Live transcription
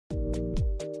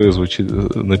такое звучит,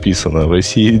 написано. В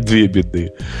России две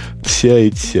беды. Тся и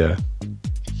тся.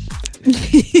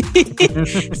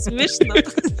 Смешно.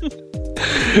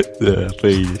 Да,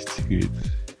 поесть.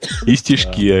 И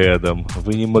стишки рядом.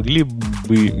 Вы не могли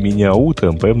бы меня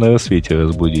утром прямо на рассвете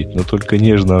разбудить, но только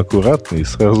нежно, аккуратно и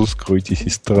сразу скройтесь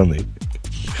из страны.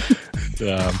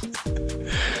 Да.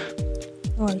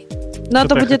 Ой.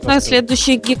 Надо будет на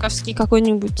следующий гиковский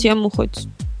какую-нибудь тему хоть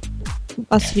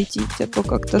осветить, а то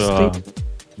как-то стыдно.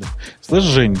 Слышь,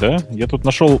 Жень, да? Я тут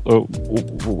нашел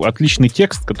отличный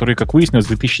текст, который, как выяснилось, с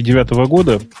 2009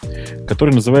 года,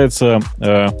 который называется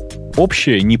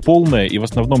 «Общая, неполная и в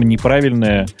основном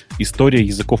неправильная история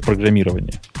языков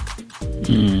программирования».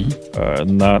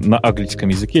 На английском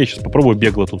языке. Я сейчас попробую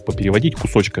бегло тут попереводить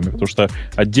кусочками, потому что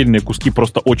отдельные куски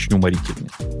просто очень уморительные.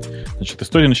 Значит,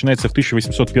 история начинается в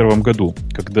 1801 году,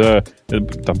 когда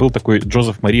там был такой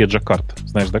Джозеф Мария Жаккард.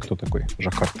 Знаешь, да, кто такой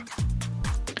Жаккард?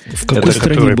 В какой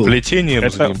стране был? Плетением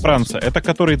это Франция. Это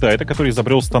который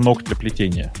изобрел станок для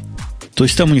плетения. То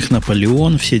есть там у них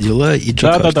Наполеон, все дела и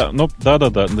Джаккард.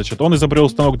 Да. Значит, он изобрел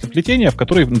станок для плетения, в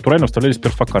который натурально вставлялись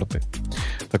перфокарты.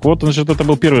 Так вот, значит, это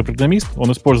был первый программист.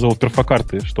 Он использовал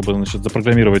перфокарты, чтобы, значит,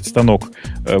 запрограммировать станок,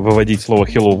 выводить слово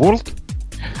Hello World.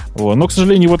 Но, к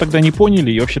сожалению, его тогда не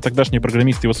поняли, и вообще тогдашние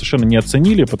программисты его совершенно не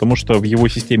оценили, потому что в его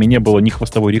системе не было ни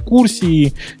хвостовой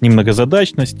рекурсии, ни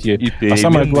многозадачности. И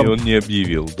переменные он не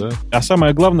объявил, да? А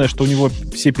самое главное, что у него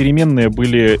все переменные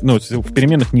были... в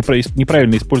переменных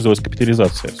неправильно использовалась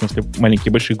капитализация. В смысле, маленькие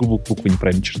и большие буквы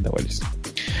неправильно чередовались.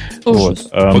 Вот.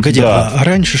 Погоди, да. А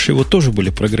раньше же его тоже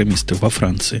были программисты во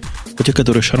Франции, те,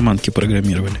 которые шарманки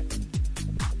программировали.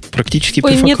 Практически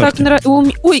перфокарты. Мне так нравится. У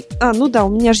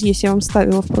меня же есть, я вам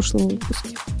ставила в прошлом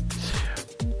выпуске.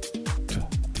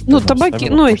 Табаки,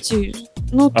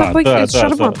 табаки,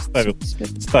 шарман.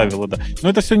 Ставила, да. Но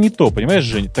это все не то, понимаешь,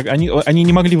 Жень? Так они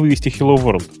не могли вывести Hello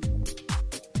World.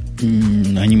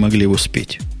 Они могли его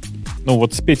спеть.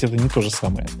 Спеть это не то же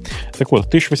самое. Так вот, в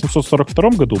 1842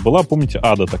 году была, помните,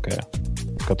 Ада такая,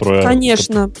 которая...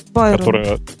 Конечно,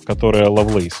 Байрон. Которая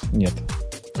Лавлейс. Нет.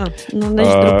 Значит,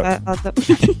 другая Ада.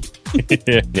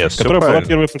 Которая была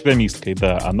первой программисткой,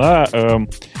 да. Она,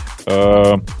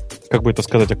 как бы это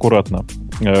сказать аккуратно,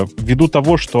 ввиду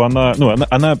того, что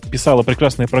она писала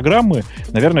прекрасные программы,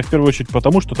 наверное, в первую очередь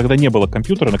потому, что тогда не было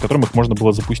компьютера, на котором их можно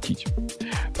было запустить.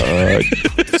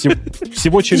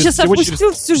 Всего через... Ты сейчас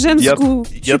опустил всю женскую...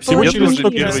 Я через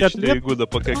 150 года,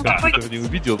 пока компьютер не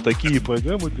увидел, такие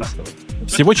программы писал.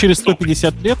 Всего через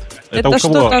 150 лет... Это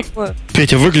что такое?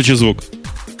 Петя, выключи звук.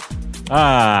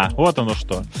 Вот оно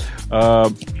что.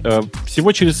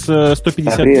 Всего через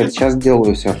 150 привет, лет... сейчас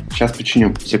делаю все. Сейчас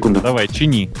починю. Секунду. Давай,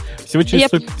 чини. Всего через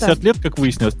 150 лет, как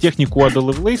выяснилось, технику Ada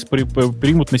Lovelace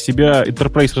примут на себя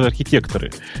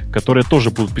enterprise-архитекторы, которые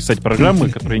тоже будут писать программы,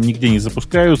 которые нигде не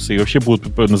запускаются и вообще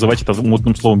будут называть это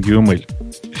модным словом UML.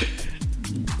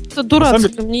 Это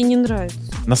дурацко, мне не нравится.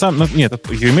 Нет,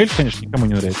 UML, конечно, никому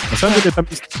не нравится. На самом деле, там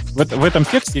есть, в этом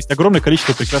тексте есть огромное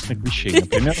количество прекрасных вещей.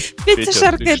 Например, Петя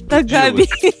шаркает ногами.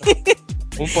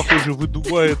 Он, похоже,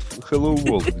 выдувает Hello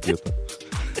World где-то.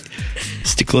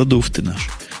 Стеклодув ты наш.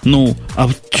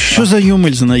 Что за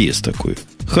UML за наезд такой?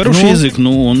 Хороший язык,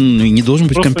 но он не должен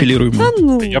быть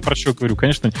компилируемым. Я про что говорю,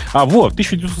 конечно.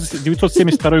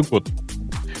 1972 год.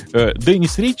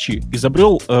 Деннис Ричи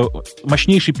изобрел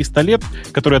мощнейший пистолет,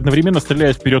 который одновременно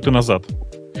стреляет вперед и назад.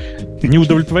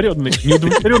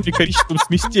 Неудовлетворенный количеством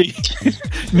смертей,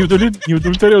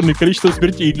 неудовлетворенный количеством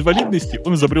смертей и инвалидности,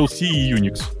 он изобрел C и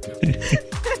Unix.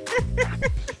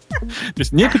 То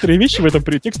есть некоторые вещи в этом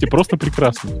тексте просто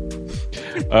прекрасны.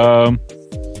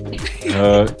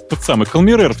 Тот самый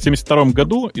Калмирер в 1972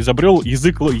 году изобрел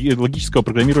язык логического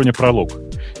программирования пролог.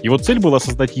 Его цель была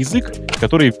создать язык,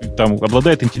 который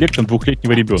обладает интеллектом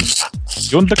 2-летнего ребенка.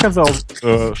 И он доказал,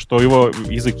 что его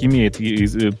язык имеет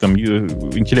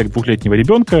интеллект 2-летнего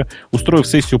ребенка, устроив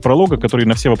сессию пролога, который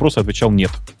на все вопросы отвечал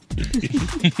 «нет».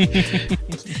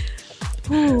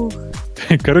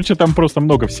 Короче, там просто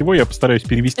много всего, я постараюсь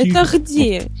перевести. Это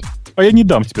где? А я не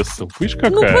дам тебе ссылку. Видишь,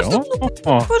 какая?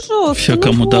 Пожалуйста. Все,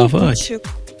 кому давать.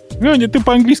 Ты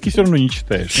по-английски все равно не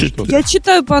читаешь. Я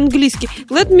читаю по-английски.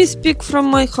 Let me speak from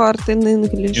my heart in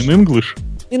English. In English?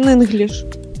 In English.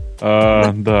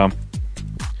 Да.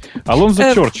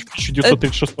 Алонзо Чорч в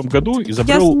 1936 году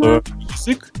изобрел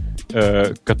язык,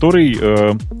 который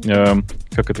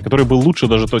был лучше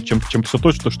даже чем все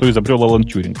то, что изобрел Алан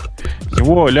Тьюринг.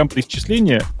 Его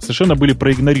лямбда-исчисления совершенно были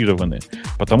проигнорированы,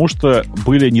 потому что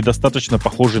были недостаточно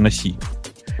похожи на C.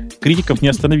 критиков не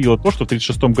остановило то, что в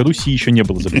 1936 году C еще не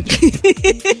было изобретено.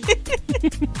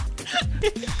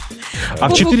 А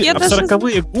в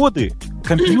 40-е годы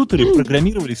компьютеры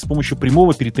программировались с помощью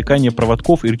прямого перетыкания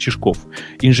проводков и рычажков.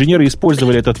 Инженеры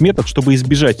использовали этот метод, чтобы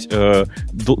избежать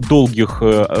долгих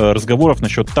разговоров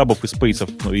насчет табов и спейсов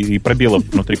и пробелов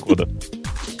внутри кода.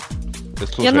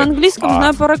 Слушай, я на английском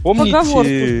знаю поговорку.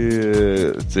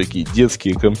 Помните, такие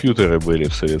детские компьютеры были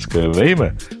в советское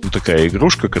время? Ну, такая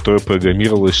игрушка, которая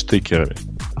программировалась штекерами.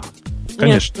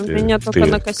 Конечно, нет, у меня только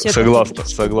на кассетах.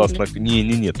 Согласно.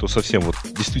 Не, то совсем вот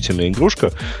действительно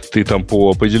игрушка. Ты там по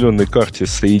определенной карте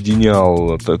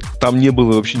соединял. Там не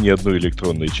было вообще ни одной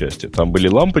электронной части. Там были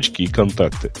лампочки и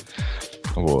контакты.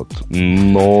 Вот.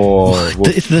 Но... Вот.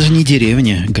 Это даже не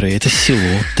деревня, Грей, это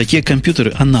село. Такие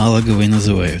компьютеры аналоговые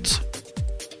называются,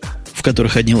 в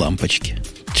которых одни лампочки.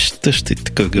 Что ж ты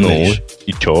такое говоришь? Ну,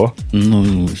 и чё?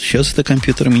 Ну, сейчас это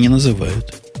компьютерами не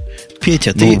называют.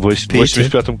 Петя, ты... Ну, в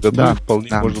 85-м году вполне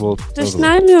можно было... Ты с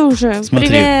нами уже? Смотри,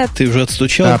 привет! Ты уже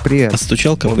отстучал? Да, привет.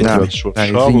 Отстучал кого-то? Да,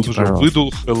 вот уже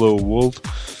выдул Hello World.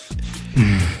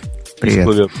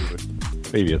 Привет.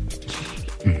 Привет.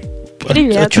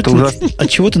 Привет. А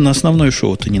чего ты на основное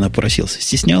шоу-то не напросился?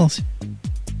 Стеснялся?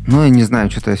 Ну, я не знаю,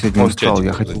 что-то я сегодня устал.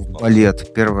 Я ходил в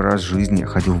балет. Первый раз в жизни я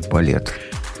ходил в балет.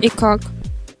 И как?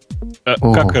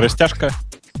 Как растяжка?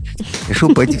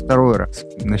 Решил пойти второй раз.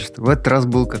 Значит, в этот раз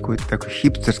был какой-то такой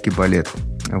хипстерский балет.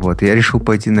 Вот, я решил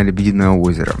пойти на Лебединое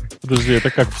озеро. Подожди, это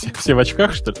как, все в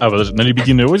очках, что ли? Подожди, на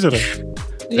Лебединое озеро?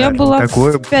 Я была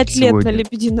 5 лет на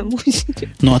Лебедином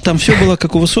озере. Ну, а там все было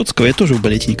как у Высоцкого. Я тоже в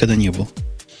балете никогда не был.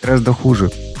 Гораздо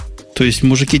хуже. То есть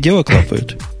мужики девок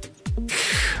лапают?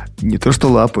 Не то, что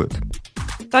лапают.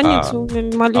 Танец у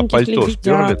маленьких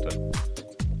лебедят.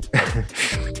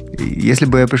 Если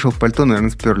бы я пришел в пальто,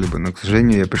 наверное, сперли бы, но, к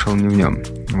сожалению, я пришел не в нем.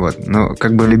 Вот. Но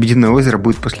как бы Лебединое озеро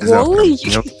будет послезавтра.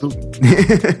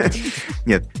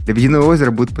 Нет, Лебединое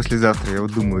озеро будет послезавтра. Я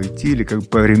вот думаю, идти или как бы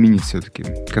повременить все-таки.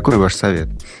 Какой ваш совет?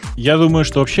 Я думаю,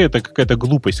 что вообще это какая-то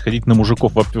глупость ходить на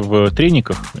мужиков в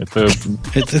трениках. Это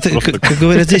как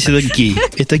говорят здесь, это гей.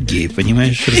 Это гей,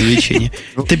 понимаешь, развлечение.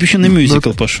 Ты бы еще на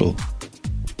мюзикл пошел.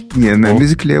 Не, на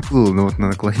мюзикле я был, но вот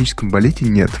на классическом балете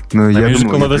нет. Но на я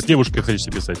мюзикл думаю, надо с девушкой ходить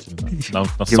обязательно.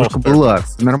 Девушка была,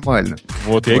 все нормально.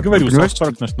 Вот, я и говорю, Саус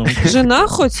Парк наш новый. Жена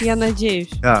хоть, я надеюсь.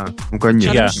 Да, ну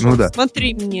конечно. Ну да.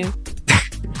 Смотри мне.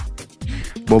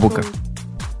 Бобука.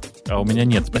 А у меня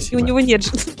нет, спасибо. У него нет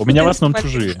жены. У меня в основном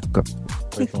чужие.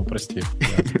 Поэтому прости.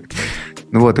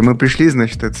 Ну вот, и мы пришли,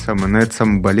 значит, на этот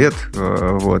самый балет,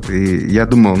 вот, и я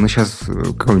думал, ну сейчас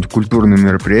какое-нибудь культурное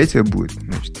мероприятие будет,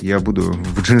 значит, я буду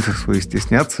в джинсах своих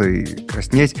стесняться и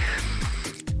краснеть,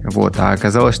 вот, а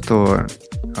оказалось, что,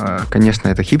 конечно,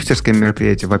 это хипстерское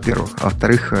мероприятие, во-первых, а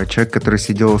во-вторых, человек, который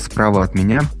сидел справа от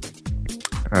меня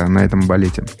на этом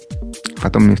балете,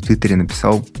 потом мне в Твиттере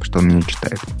написал, что он меня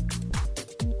читает.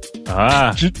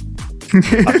 То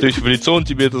есть в лицо он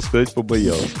тебе это сказать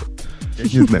побоялся?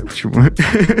 Я не знаю, почему.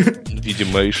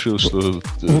 Видимо, решил, что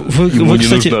ему не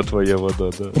нужна твоя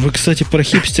вода. Да. Вы, кстати, про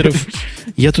хипстеров.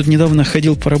 Я тут недавно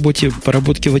ходил по работке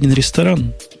в один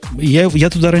ресторан. Я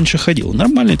туда раньше ходил.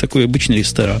 Нормальный такой обычный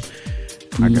ресторан.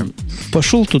 Ага.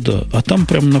 Пошел туда, а там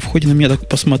прямо на входе на меня так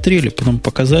посмотрели, потом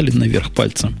показали наверх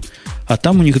пальцем. А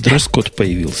там у них дресс-код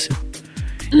появился.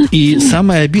 И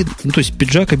самое обидное, ну, то есть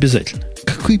пиджак обязательно.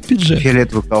 Какой пиджак?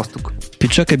 Фиолетовый галстук.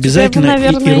 Пиджак обязательно,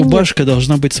 и рубашка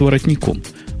должна быть с воротником.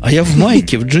 А я в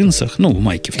майке, в джинсах, в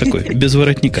майке, в такой, без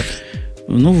воротника.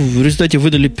 Ну, в результате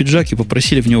выдали пиджак и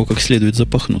попросили в него как следует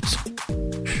запахнуться.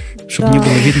 Чтобы не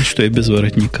было видно, что я без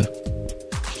воротника.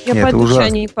 Я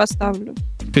пообещание поставлю.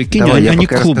 Прикинь, они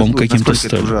клубом каким-то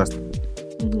стали.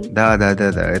 Да,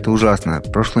 это ужасно.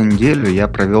 Прошлую неделю я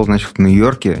провел, значит, в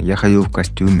Нью-Йорке, я ходил в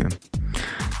костюме.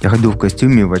 Я ходил в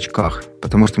костюме и в очках,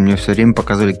 потому что мне все время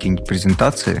показывали какие-нибудь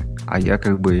презентации, а я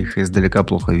как бы их издалека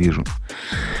плохо вижу.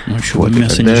 Ну что, вот,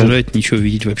 мясо не жрать, ничего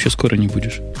видеть вообще скоро не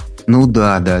будешь. Ну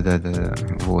да.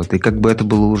 Вот. И как бы это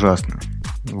было ужасно.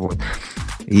 Вот.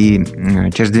 И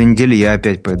через 2 недели я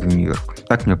опять поеду в Нью-Йорк.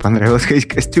 Так мне понравилось ходить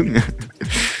в костюме.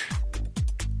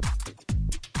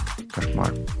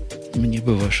 Кошмар. Мне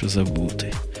бы ваши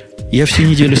заботы. Я всю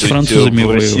неделю с французами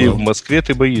в России, воевал. в Москве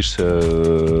ты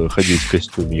боишься ходить в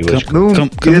костюме и в очках? Ну,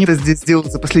 я это здесь сделал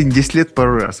за последние 10 лет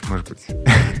пару раз, может быть.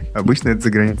 Обычно это за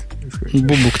границей.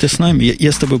 Бубук, ты с нами?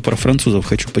 Я с тобой про французов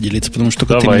хочу поделиться, потому что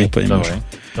только ты меня поймешь.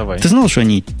 Давай. Ты знал, что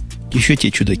они еще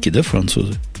те чудаки, да,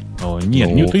 французы?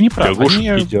 Нет, ты не прав.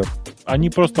 Они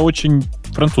просто очень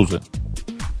французы.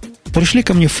 Пришли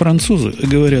ко мне французы и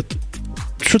говорят,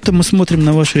 что-то мы смотрим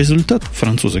на ваш результат,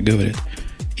 французы говорят,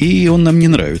 и он нам не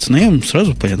нравится. Но я им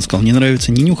сразу, понятно, сказал, не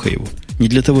нравится, не нюхай его. Не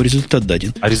для того результат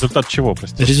даден. А результат чего,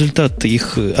 простите? Результат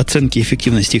их оценки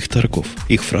эффективности их торгов,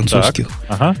 их французских. Так,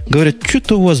 ага. Говорят,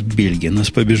 что-то у вас Бельгия нас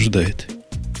побеждает.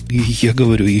 И я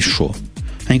говорю, и шо?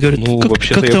 Они говорят,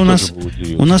 как-то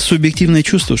у нас субъективное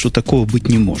чувство, что такого быть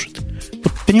не может.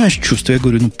 Вот, понимаешь, чувство? Я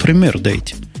говорю, пример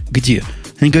дайте. Где?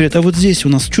 Они говорят, а вот здесь у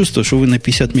нас чувство, что вы на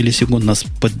 50 миллисекунд нас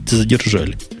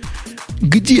задержали.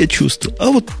 Где чувство?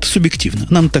 А вот субъективно.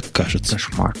 Нам так кажется.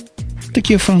 Кошмар.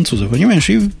 Такие французы, понимаешь,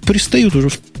 и пристают уже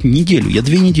в неделю. Я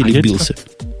 2 недели бился.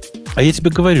 Я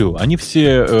тебе говорю, они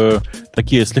все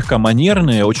такие слегка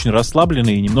манерные, очень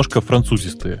расслабленные и немножко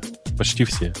французистые. Почти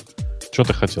все. Что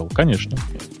ты хотел? Конечно.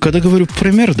 Когда говорю,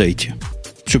 пример дайте,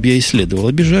 чтобы я исследовал,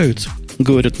 обижаются.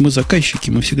 Говорят, мы заказчики,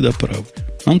 мы всегда правы.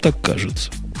 Нам так кажется.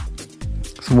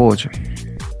 Сволочи.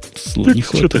 Слова не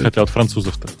хватает. Что ты хотел от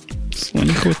французов-то? Слова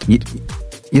не хватает.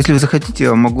 Если вы захотите,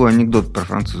 я могу анекдот про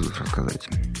французов рассказать.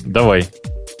 Давай.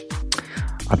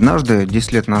 Однажды,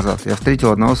 10 лет назад, я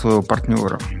встретил одного своего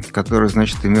партнера, который,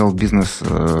 значит, имел бизнес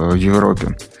в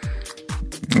Европе.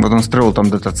 Вот он строил там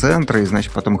дата-центры, и,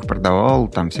 значит, потом их продавал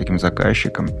там всяким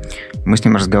заказчикам. Мы с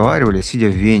ним разговаривали, сидя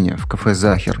в Вене, в кафе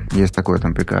 «Захер». Есть такое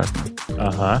там прекрасно.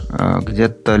 Ага.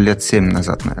 Где-то лет 7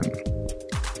 назад, наверное.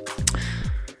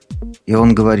 И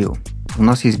он говорил, у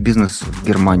нас есть бизнес в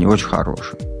Германии очень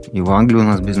хороший. И в Англии у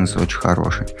нас бизнес очень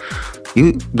хороший.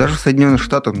 И даже в Соединенных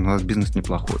Штатах у нас бизнес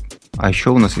неплохой. А еще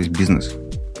у нас есть бизнес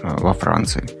во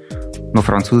Франции. Но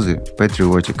французы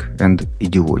patriotic and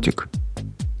idiotic.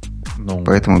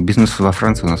 Поэтому бизнес во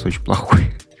Франции у нас очень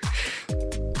плохой.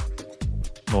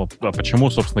 Ну, а почему,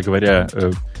 собственно говоря,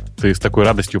 ты с такой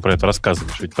радостью про это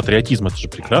рассказываешь? Ведь патриотизм — это же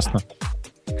прекрасно.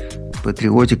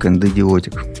 Patriotic and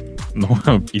idiotic. Ну,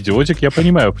 идиотик, я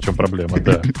понимаю, в чем проблема,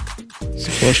 да.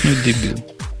 Сплошной дебил.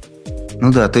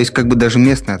 Ну да, то есть как бы даже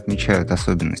местные отмечают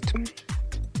особенности.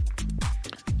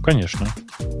 Конечно.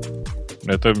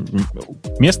 Это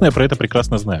местные про это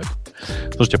прекрасно знают.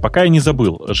 Слушайте, пока я не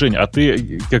забыл, Жень, а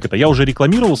ты я уже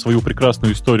рекламировал свою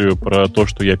прекрасную историю про то,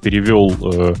 что я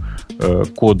перевел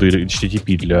коды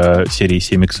HTTP для серии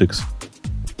 7XX?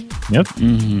 Нет?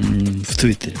 В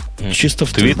Твиттере. Чисто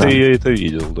в Твиттере я это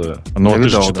видел, да. Но ты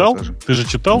же читал? Ты же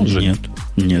читал, Жень?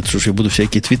 Нет, слушай, я буду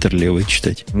всякий Твиттер левый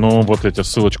читать. Ну, вот я тебе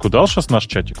ссылочку дал сейчас наш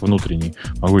чатик внутренний.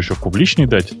 Могу еще в публичный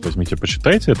дать. Возьмите,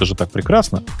 почитайте, это же так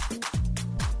прекрасно.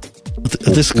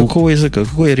 А ты с какого языка?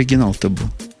 Какой оригинал-то был?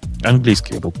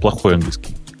 Английский был, плохой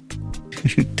английский.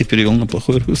 Ты перевел на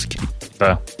плохой русский?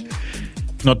 Да.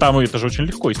 Но там это же очень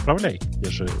легко, исправляй.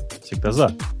 Я же всегда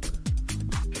за.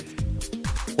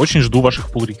 Очень жду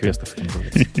ваших pull-реквестов.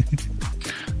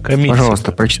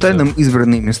 Пожалуйста, прочитай нам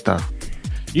избранные места.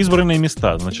 Избранные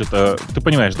места. Значит, ты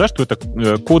понимаешь, да, что это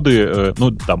коды,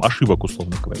 ну, там, ошибок,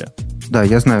 условно говоря. Да,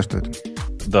 я знаю, что это.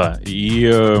 Да,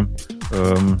 и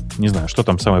не знаю, что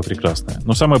там самое прекрасное.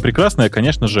 Но самое прекрасное,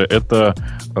 конечно же, это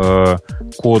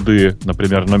коды,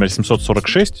 например, номер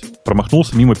 746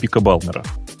 промахнулся мимо пика Балмера.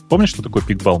 Помнишь, что такое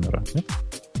пик Балмера? Нет?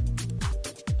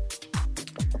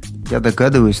 Я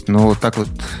догадываюсь, но вот так вот...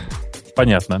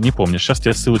 Понятно, не помнишь. Сейчас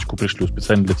тебе ссылочку пришлю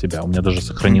специально для тебя. У меня даже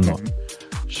сохранено.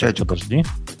 Сейчас, подожди.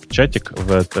 В чатик,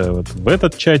 в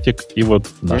этот чатик и вот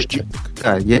в наш чатик.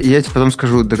 Да, я тебе потом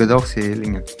скажу, догадался или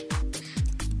нет.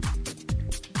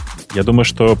 Я думаю,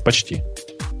 что почти.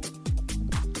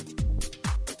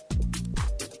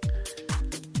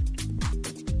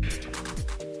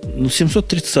 Ну,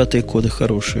 730-е коды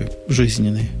хорошие,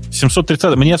 жизненные.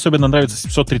 730, мне особенно нравится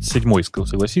 737-й,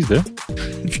 согласись, да?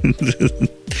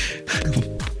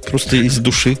 Просто из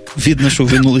души. Видно, что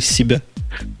вынул из себя.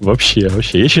 Вообще.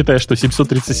 Я считаю, что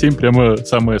 737 прямо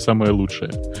самое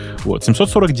лучшее. Вот.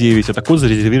 749 это код,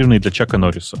 зарезервированный для Чака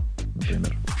Норриса,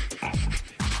 например.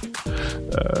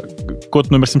 Код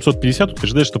номер 750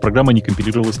 утверждает, что программа не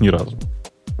компилировалась ни разу.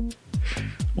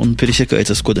 Он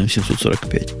пересекается с кодом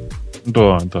 745.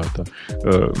 Да.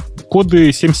 Коды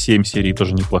 7.7 серии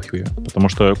тоже неплохие, потому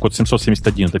что код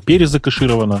 771 это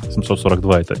перезакэшировано,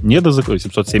 742 это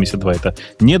 772 это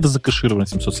недозакэшировано,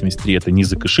 773 это не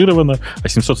закэшировано, а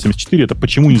 774 это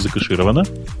почему не закэшировано?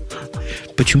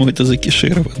 Почему это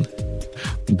закэшировано?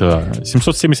 Да,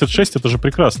 776 это же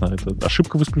прекрасно, это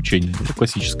ошибка в исключении, это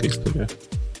классическая история.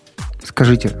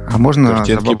 Скажите, а можно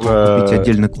за бабло купить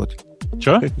отдельный код?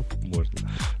 Че?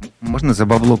 Можно за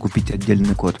бабло купить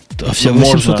отдельный код? А вся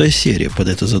 800-я серия под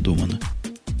это задумана.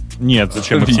 Нет,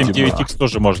 зачем? 9X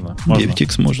тоже можно.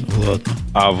 9X можно, ладно.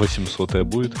 А 800-я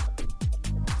будет?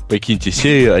 Прикиньте,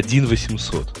 серия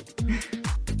 1.800.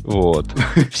 Вот.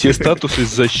 Все статусы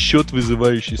за счет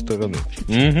вызывающей стороны.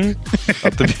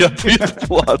 Ответ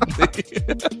платный.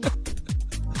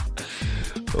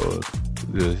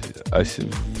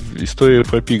 История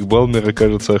про пик Балмера,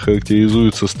 кажется,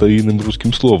 характеризуется старинным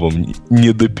русским словом.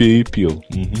 Недоперепел.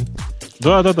 Угу.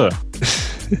 Да.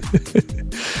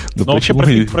 Но вообще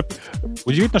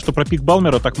удивительно, что про пик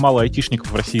Балмера так мало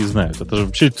айтишников в России знают. Это же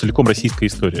вообще целиком российская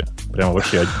история. Прямо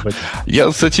вообще.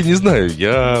 Я, кстати, не знаю.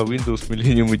 Я Windows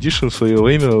Millennium Edition в свое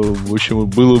время, в общем,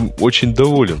 был очень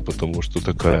доволен, потому что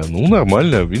такая,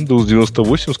 нормальная Windows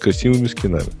 98 с красивыми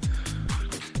скинами.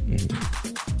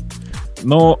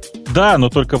 Но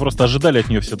только просто ожидали от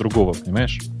нее все другого,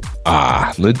 понимаешь?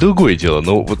 Это другое дело.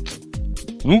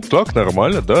 Так,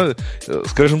 нормально, да.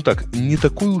 Скажем так, не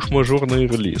такой уж мажорный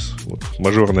релиз.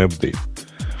 Мажорный апдейт.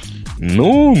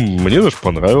 Мне даже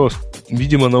понравилось.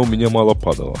 Видимо, она у меня мало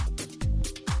падала.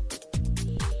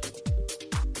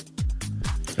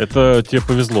 Это тебе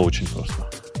повезло очень просто.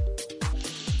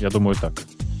 Я думаю, так.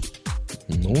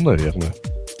 Наверное.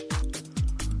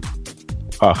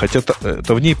 Хотя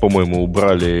это в ней, по-моему,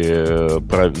 убрали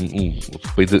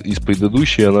из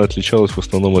предыдущей, она отличалась в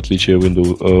основном отсутствием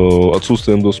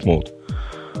Windows Mode.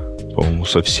 По-моему,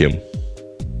 совсем.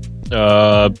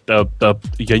 Я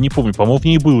не помню, по-моему, в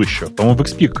ней был еще. По-моему, в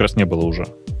XP как раз не было уже.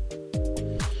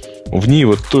 В ней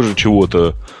тоже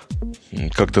чего-то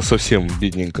как-то совсем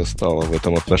бедненько стало в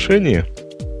этом отношении.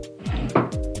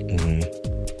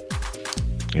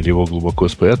 Или его глубоко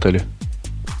спрятали.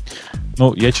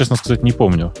 Я, честно сказать, не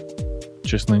помню.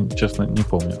 Честно, не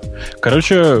помню.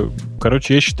 Короче,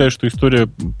 я считаю, что история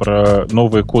про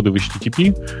новые коды в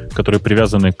HTTP, которые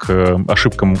привязаны к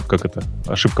ошибкам,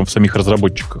 ошибкам в самих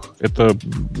разработчиках, это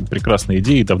прекрасная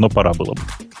идея, и давно пора было бы.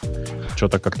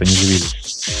 Что-то как-то не завели.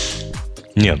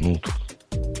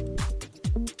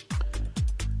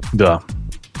 Да.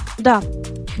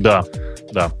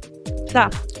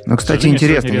 Кстати,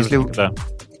 интересно, если...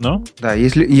 Да.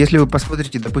 Если вы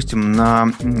посмотрите, допустим,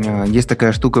 есть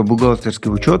такая штука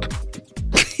бухгалтерский учет.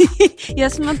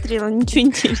 Я смотрела, ничего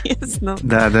интересного.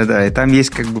 Да, и там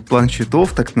есть план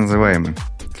счетов, так называемый.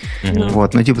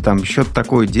 Там счет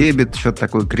такой дебет, счет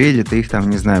такой кредит, и их там,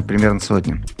 не знаю, примерно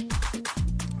сотни.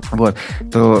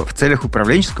 То в целях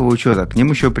управленческого учета к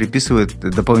ним еще приписывают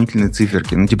дополнительные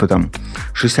циферки,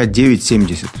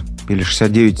 69,70 или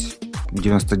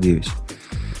 69,99.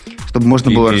 Чтобы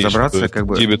можно было разобраться,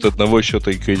 Дебет одного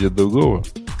счета и кредит другого?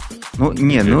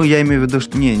 Я имею в виду,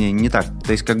 что не так.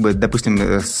 То есть, допустим,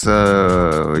 с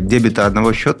дебета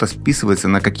одного счета списывается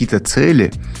на какие-то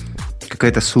цели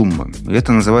какая-то сумма. И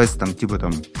это называется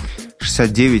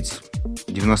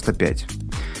 69,95.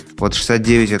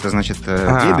 69 это значит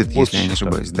дебет, если я не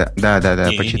ошибаюсь. Да,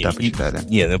 почитай, да.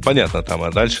 Понятно, там,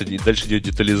 а дальше идет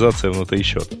детализация внутри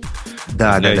счета.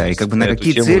 Да, и на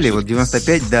какие цели,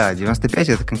 95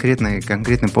 это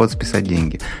конкретный повод списать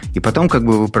деньги. И потом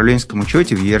в управленческом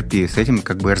учете, в ERP с этим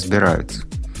разбираются.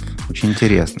 Очень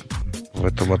интересно. В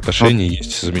этом отношении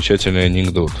есть замечательный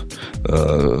анекдот.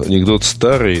 Анекдот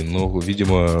старый, но,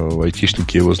 видимо,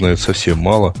 айтишники его знают совсем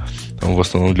мало. Там в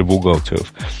основном для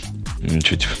бухгалтеров.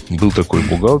 Был такой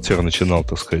бухгалтер, начинал,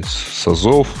 так сказать, с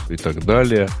азов и так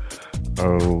далее.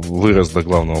 Вырос до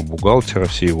главного бухгалтера,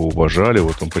 все его уважали.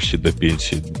 Он почти до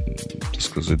пенсии, так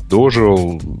сказать,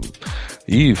 дожил.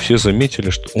 И все заметили,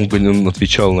 что он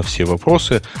отвечал на все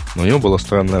вопросы, но у него была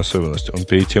странная особенность. Он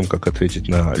перед тем, как ответить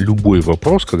на любой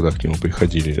вопрос, когда к нему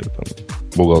приходили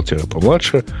бухгалтеры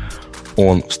помладше,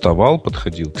 он вставал,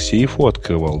 подходил к сейфу,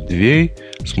 открывал дверь,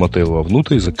 смотрел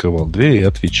вовнутрь, закрывал дверь и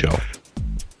отвечал.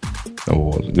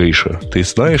 Гриша, ты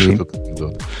знаешь этот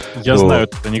анекдот? Я знаю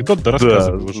этот анекдот,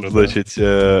 рассказывай уже. Значит,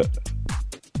 и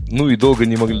долго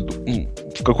не могли...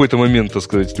 В какой-то момент, так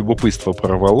сказать, любопытство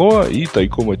прорвало, и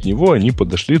тайком от него они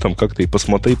подошли как-то и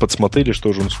подсмотрели,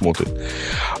 что же он смотрит.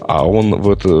 А он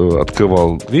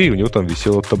открывал дверь, и у него там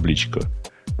висела табличка.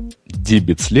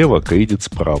 Дебет слева, кредит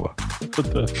справа.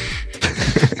 Да.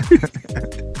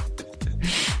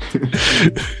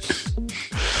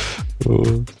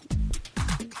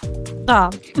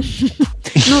 Да.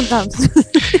 Да.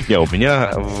 У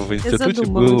меня в институте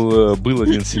был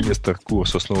один семестр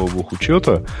курс основы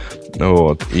бухучета,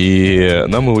 и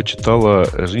нам его читала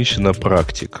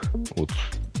женщина-практик.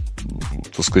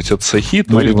 Так сказать, от САХИ,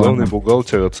 то ли главный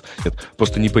бухгалтер... Нет,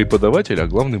 просто не преподаватель, а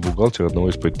главный бухгалтер одного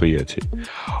из предприятий.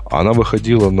 Она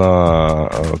выходила на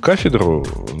кафедру,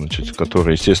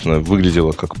 которая, естественно,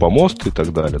 выглядела как помост и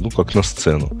так далее, как на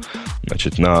сцену.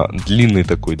 На длинной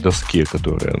такой доске,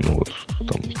 которая,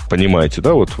 понимаете,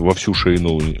 да, во всю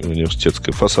ширину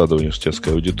фасада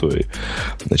университетской аудитории.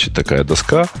 Такая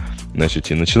доска,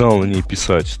 и начинала на ней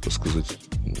писать, так сказать,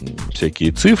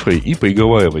 всякие цифры и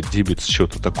приговаривать дебет с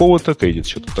счета такого-то, кредит с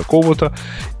счета такого-то.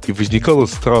 И возникало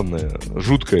странное,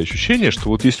 жуткое ощущение, что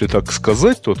вот если так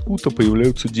сказать, то откуда-то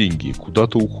появляются деньги и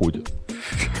куда-то уходят.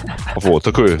 Вот,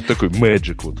 такой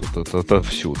magic вот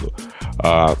отовсюду.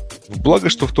 Благо,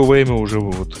 что в то время уже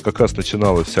вот как раз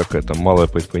начиналось всякое там малое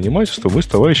предпринимательство, мы с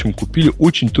товарищем купили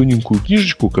очень тоненькую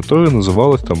книжечку, которая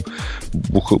называлась там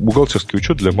 «Бухгалтерский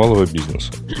учет для малого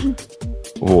бизнеса».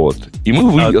 Вот. И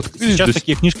мы открыли... Сейчас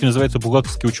такие книжки называются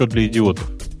 «Бухгалтерский учет для идиотов».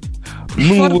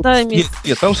 Ну, вот, нет,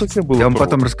 там совсем было. Я вам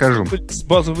потом расскажу.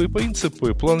 Базовые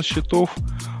принципы, план счетов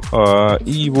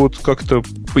и вот как-то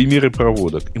примеры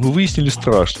проводок. И мы выяснили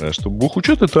страшное, что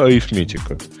бухучет — это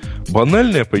арифметика.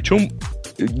 Банальная, причем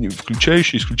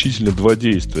включающая исключительно два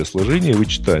действия: сложение и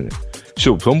вычитание.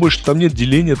 Все, там больше там нет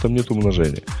деления, там нет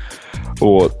умножения.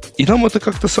 Вот. И нам это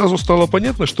как-то сразу стало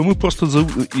понятно, что мы просто...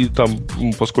 И там,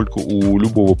 поскольку у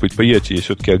любого предприятия есть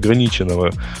все-таки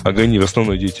в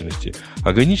основной деятельности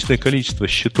ограниченное количество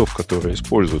счетов, которые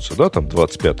используются, да, там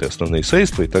 25-е основные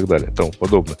средства и так далее, и тому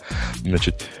подобное,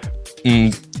 значит,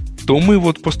 то мы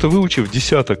вот просто выучив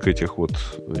десяток этих вот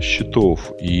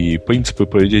счетов и принципы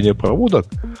проведения проводок,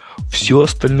 все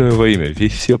остальное время,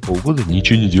 все полгода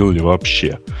ничего не делали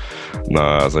вообще.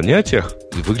 На занятиях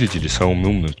выглядели самыми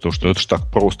умными, потому что это же так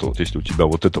просто. Вот если у тебя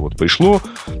вот это вот пришло,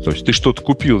 то есть ты что-то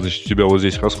купил, значит, у тебя вот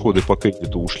здесь расходы по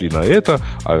кредиту ушли на это,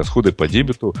 а расходы по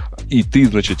дебету, и ты,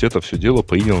 значит, это все дело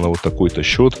принял на вот такой-то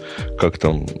счет, как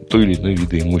там то или иное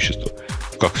виды имущества.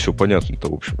 Как все понятно-то,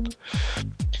 в общем-то.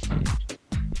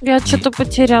 Я что-то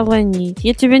потеряла нить.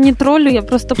 Я тебя не троллю, я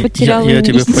просто потеряла нить. Я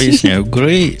тебе поясняю.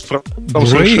 Грей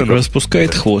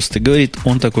распускает хвост и говорит,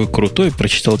 он такой крутой,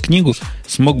 прочитал книгу,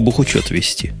 смог бухучет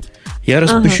вести. Я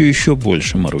распущу еще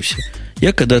больше, Маруся.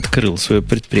 Я когда открыл свое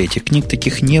предприятие, книг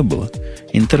таких не было,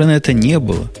 интернета не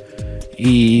было,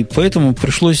 и поэтому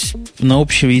пришлось на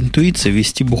общей интуиции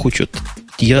вести бухучет.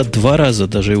 Я 2 раза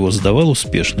даже его сдавал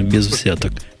успешно, без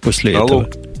взяток после этого.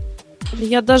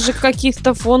 Я даже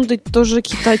каких-то фонды тоже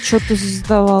какие-то отчеты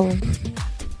сдавала.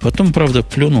 Потом, правда,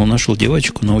 плюнул, нашел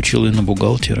девочку, научил ее на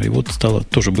бухгалтера, и вот стала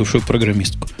тоже бывшую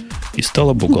программистку. И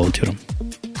стала бухгалтером.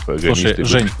 Слушай,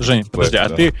 Жень, подожди, а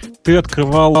ты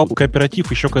открывал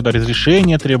кооператив еще когда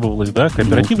разрешение требовалось, да?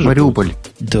 Кооператив же? Мариуполь.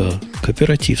 Да,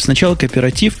 кооператив. Сначала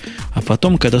кооператив, а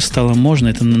потом, когда стало можно,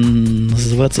 это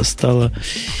называться стало...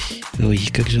 Ой,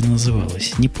 как же она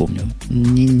называлась? Не помню.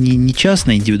 Не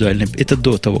частное индивидуальное, это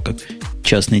до того, как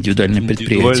частное индивидуальное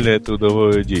предприятие. Индивидуальная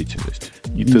трудовая деятельность.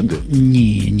 И т.д.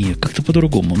 Не, как-то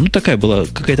по-другому. Ну, такая была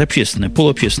какая-то общественная,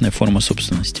 полуобщественная форма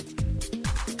собственности.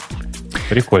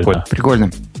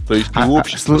 Прикольно. То есть у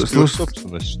общества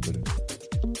собственность, что ли?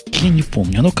 Я не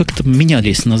помню. Оно как-то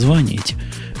менялись названия эти.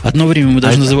 Одно время мы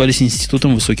даже назывались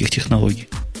Институтом высоких технологий.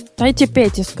 Дайте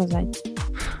Пете сказать.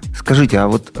 Скажите, а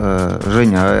вот,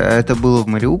 Женя, а это было в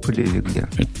Мариуполе или где?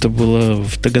 Это было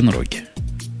в Таганроге.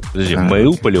 Подожди, в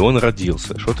Мариуполе он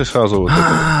родился. Что ты сразу вот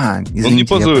это? Он не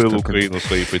позорил Украину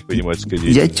своей предпринимательской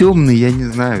деятельностью. Я темный, я не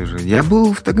знаю же. Я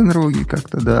был в Таганроге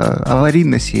как-то, да.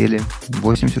 Аварийно сели в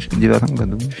 89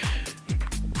 году.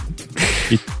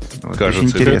 Вот,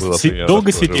 кажется, это было примерно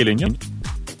долго тоже. Сидели, нет?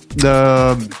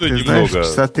 Да, ты немного. знаешь,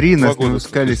 часа 3 нас не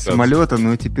пускали с самолета,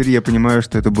 но теперь я понимаю,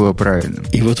 что это было правильно.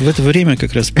 И вот в это время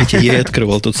как раз, Петя, я и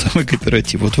открывал тот самый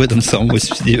кооператив. Вот в этом самом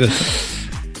 89-м.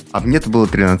 А мне-то было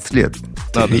 13 лет.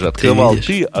 Надо же, открывал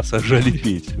ты, а сажали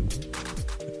Петю.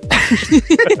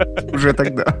 Уже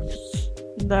тогда.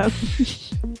 Да.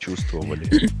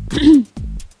 Чувствовали.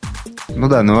 Ну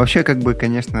да, но вообще, как бы,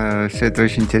 конечно, все это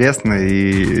очень интересно.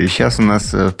 И сейчас у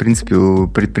нас, в принципе, у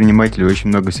предпринимателей очень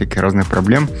много всяких разных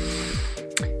проблем.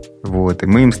 Вот. И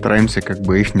мы им стараемся, как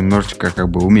бы, их немножечко, как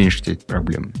бы, уменьшить эти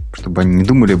проблемы, чтобы они не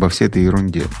думали обо всей этой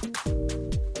ерунде.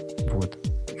 Вот.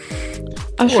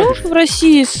 А что в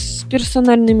России с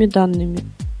персональными данными?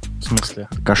 В смысле?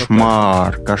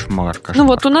 Кошмар. Ну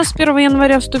вот у нас с 1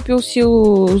 января вступил в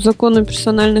силу закон о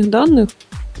персональных данных.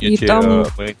 Я тебя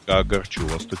маленько огорчу.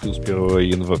 Он вступил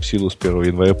в силу с 1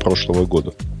 января прошлого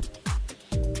года.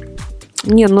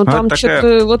 Не, ну там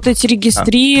что-то вот эти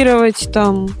регистрировать,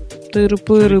 там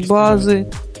тыры-пыры,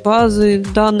 базы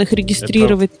данных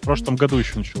регистрировать. Это в прошлом году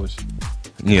еще началось.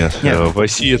 Нет, в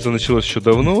России это началось еще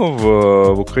давно.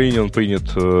 В Украине он принят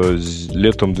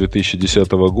летом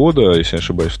 2010 года, если не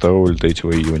ошибаюсь, 2 или 3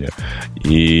 июня.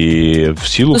 И в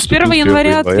силу с 1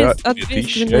 января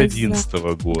 2011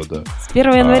 года. С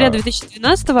 1 января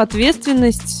 2012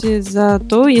 ответственность за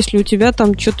то, если у тебя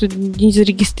там что-то не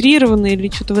зарегистрировано или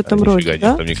что-то в этом роде. Нет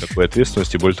там никакой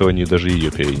ответственности, более того, они даже ее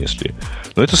перенесли.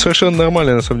 Но это совершенно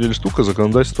нормальная, на самом деле, штука.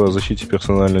 Законодательство о защите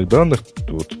персональных данных.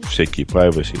 Вот, всякие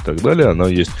privacy и так далее, оно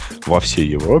есть во всей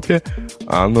Европе.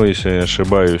 Оно, если я не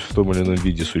ошибаюсь, в том или ином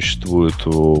виде существует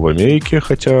в Америке,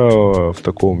 хотя в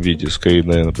таком виде, скорее,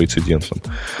 наверное, прецедентном.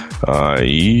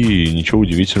 И ничего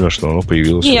удивительного, что оно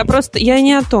появилось. Не, я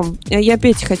не о том. Я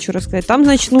Пете хочу рассказать. Там,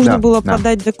 значит, нужно было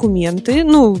подать документы,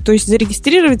 то есть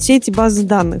зарегистрировать все эти базы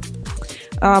данных.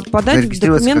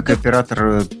 Зарегистрироваться документы... как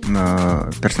оператор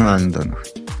персональных данных.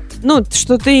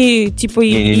 Что ты, типа...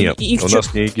 Нет, у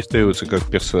нас не регистрируется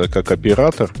как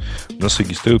оператор, у нас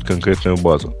регистрируют конкретную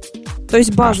базу. То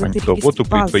есть базу ты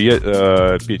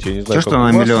регистрируешь? Петя, я не знаю, что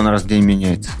на миллион раз в день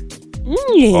меняется?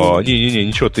 Не,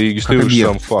 ничего, ты регистрируешь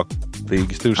сам факт. Ты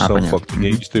регистрируешь сам факт, ты не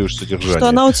регистрируешь содержание. Что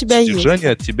она у тебя есть. Содержание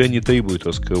от тебя не требует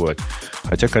раскрывать.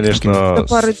 Хотя, конечно,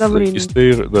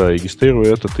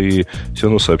 регистрируя это, ты все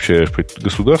равно сообщаешь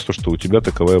государству, что у тебя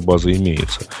таковая база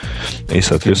имеется. И,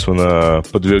 соответственно,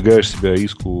 подвергаешь себя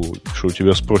риску, что у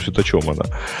тебя спросят, о чем она.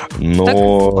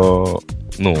 Но...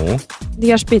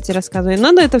 Я ж Пете рассказываю.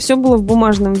 Надо это все было в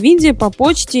бумажном виде, по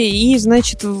почте, и,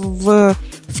 значит, в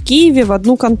Киеве в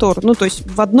одну контору. То есть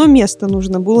в одно место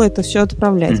нужно было это все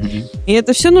отправлять. И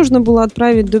это все нужно было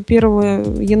отправить до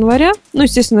 1 января.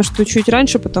 Естественно, что чуть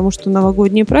раньше, потому что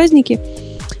новогодние праздники.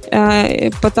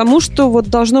 Потому что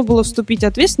должно было вступить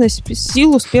ответственность в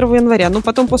силу с 1 января. Но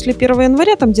потом после 1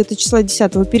 января, там где-то числа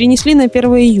 10 перенесли на 1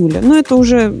 июля. Это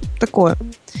уже такое.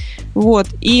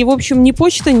 И, в общем, ни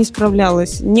почта не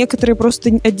справлялась. Некоторые просто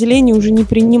отделения уже не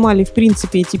принимали, в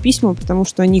принципе, эти письма, потому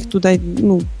что они их туда,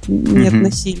 не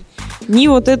относили. Ни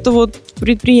это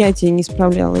предприятие не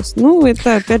справлялось.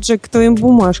 Это, опять же, к твоим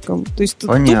бумажкам. То есть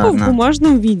тупо в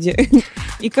бумажном виде.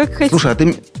 И как хотите. Слушай, а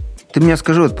ты мне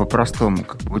скажи по-простому.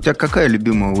 У тебя какая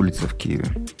любимая улица в Киеве?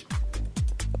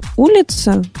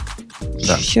 Улица?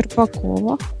 Да.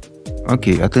 Щербакова.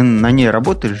 Окей, а ты на ней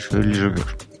работаешь или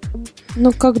живешь?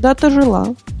 Когда-то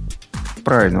жила.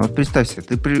 Правильно. Представь себе,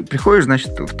 ты приходишь,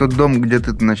 значит, в тот дом, где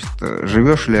ты, значит,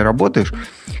 живешь или работаешь,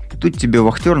 и тут тебе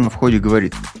вахтер на входе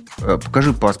говорит: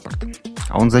 покажи паспорт.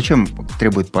 А он зачем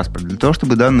требует паспорт? Для того,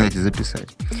 чтобы данные эти записать.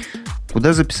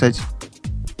 Куда записать?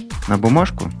 На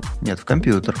бумажку? Нет, в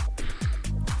компьютер.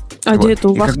 А где это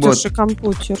у вахтерши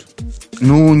компьютер?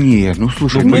 Нет,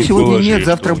 слушай, сегодня нет,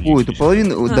 завтра будет. У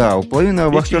половины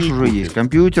вахтерш уже есть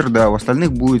компьютер, у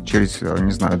остальных будет через,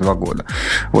 2 года.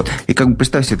 И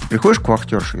представь себе, ты приходишь к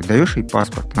вахтерше и даешь ей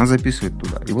паспорт, она записывает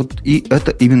туда. И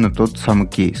это именно тот самый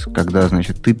кейс, когда,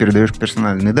 значит, ты передаешь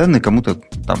персональные данные кому-то,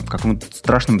 какому-то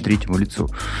страшному третьему лицу.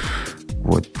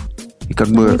 И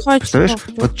представляешь,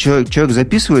 человек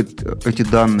записывает эти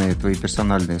данные твои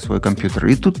персональные в свой компьютер,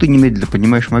 и тут ты немедленно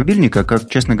поднимаешь мобильник, а как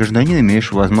честный гражданин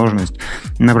имеешь возможность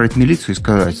набрать милицию и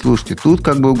сказать: слушайте, тут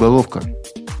уголовка.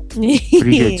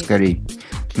 Приезжайте скорее.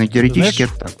 Но теоретически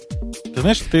это так. Ты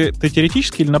знаешь, ты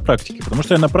теоретически или на практике? Потому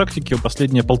что я на практике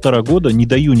последние 1,5 года не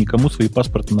даю никому свои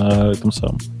паспорты на этом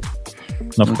самом.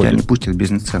 На входе. Тебя не пустят в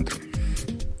бизнес-центр.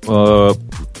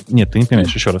 Нет, ты не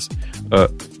понимаешь, еще раз.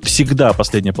 Всегда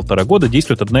последние 1,5 года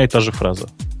действует одна и та же фраза.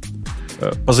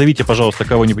 Позовите, пожалуйста,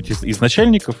 кого-нибудь из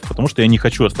начальников, потому что я не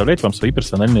хочу оставлять вам свои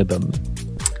персональные данные.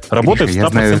 Работает в 100% я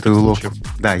знаю эту уловку.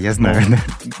 Да, я знаю.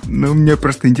 Но мне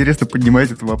просто интересно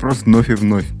поднимать этот вопрос вновь и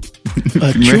вновь.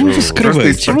 А чего вы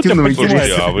скрываете? Слушайте,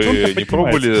 а вы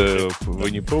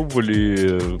не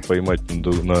пробовали поймать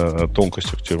на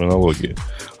тонкостях терминологии?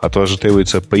 А то же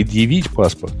требуется предъявить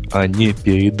паспорт, а не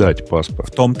передать паспорт.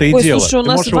 В том-то и дело. Слушай, у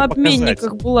нас в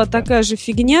обменниках была такая же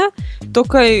фигня,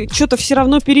 только что-то все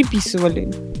равно переписывали.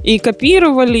 И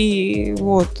копировали. И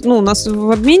у нас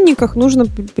в обменниках нужно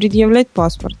предъявлять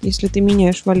паспорт, если ты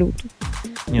меняешь валюту.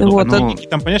 Нет,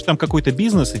 там, понимаешь, там какой-то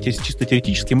бизнес, и чисто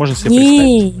теоретически можно себе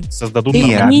представить, создадут...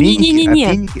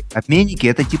 Обменники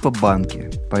это типа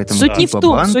банки. Поэтому суть не в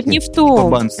том. Типа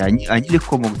банки, они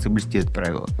легко могут соблюсти это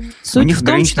правило. У них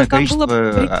ограниченное количество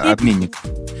обменников.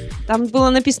 Там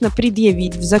было написано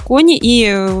 «предъявить» в законе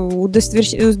и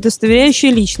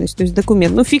удостоверяющая личность, то есть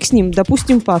документ. Фиг с ним,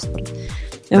 допустим, паспорт.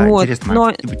 Да,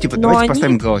 интересно. Давайте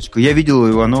поставим галочку. Я видел у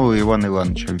Иванова Ивана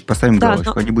Ивановича. Поставим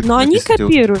галочку. Но они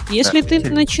копируют. Если ты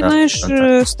начинаешь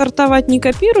стартовать «не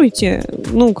копируйте»,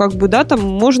 там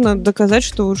можно доказать,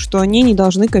 что они не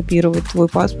должны копировать твой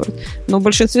паспорт. Но в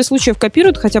большинстве случаев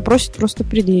копируют, хотя просят просто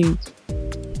предъявить.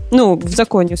 В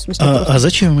законе, в смысле. А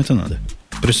зачем им это надо?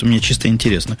 Просто мне чисто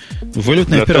интересно.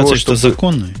 Валютные операции что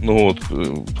законные?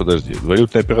 Подожди.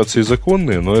 Валютные операции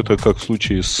законные, но это как в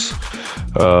случае с...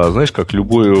 знаешь, как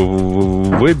любой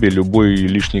в вебе, любой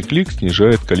лишний клик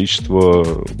снижает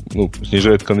количество...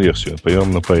 снижает конверсию,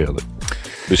 примерно на порядок.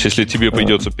 То есть, если тебе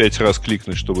придется 5 раз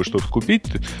кликнуть, чтобы что-то купить,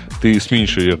 ты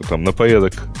сменишь ее на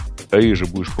порядок реже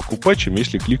будешь покупать, чем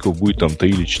если кликов будет там 3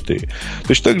 или 4.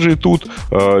 Точно так же и тут,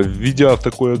 введя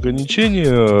такое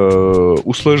ограничение,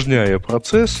 усложняя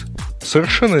процесс,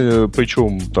 совершенно,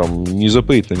 причем там не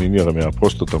запретными мерами, а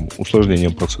просто там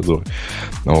усложнением процедуры,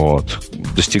 вот,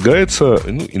 достигается,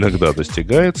 иногда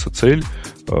достигается цель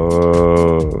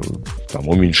там,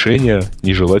 уменьшения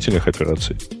нежелательных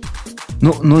операций.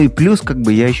 Ну и плюс,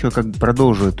 я еще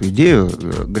продолжу эту идею.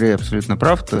 Грей абсолютно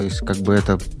прав. То есть,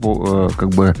 это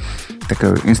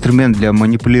такой инструмент для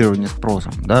манипулирования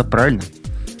спросом, да, правильно?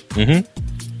 Угу.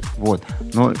 Вот.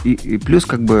 Но и плюс,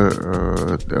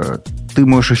 ты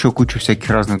можешь еще кучу всяких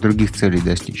разных других целей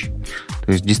достичь.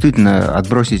 То есть, действительно,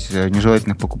 отбросить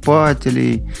нежелательных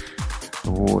покупателей,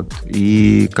 вот,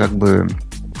 и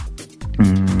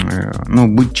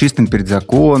быть чистым перед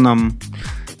законом.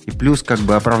 И плюс,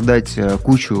 оправдать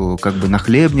кучу,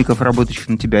 нахлебников, работающих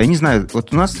на тебя. Я не знаю,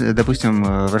 вот у нас, допустим,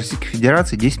 в Российской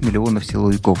Федерации 10 миллионов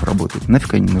силовиков работает.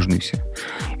 Нафиг они нужны все?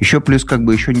 Еще плюс,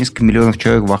 еще несколько миллионов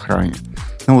человек в охране.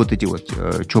 Вот эти вот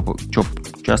ЧОП,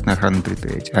 частные охранные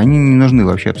предприятия. Они не нужны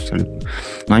вообще абсолютно.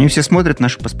 Но они все смотрят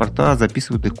наши паспорта,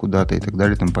 записывают их куда-то и так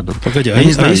далее и тому подобное. Погоди,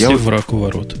 если враг у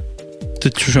ворот? Ты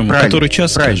который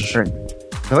час скажешь? Правильно.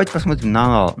 Давайте посмотрим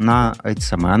на эти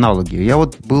самые аналоги. Я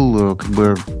вот был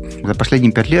за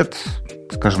последние 5 лет,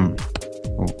 скажем,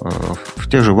 в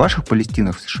тех же ваших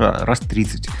Палестинах, в США, раз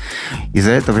 30. И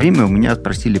за это время у меня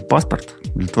спросили паспорт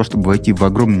для того, чтобы войти в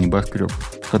огромный небоскреб,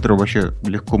 в который вообще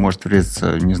легко может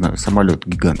врезаться, не знаю, самолет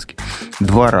гигантский.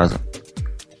 2 раза.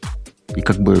 И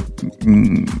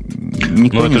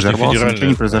никто не взорвался, ничего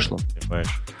не произошло.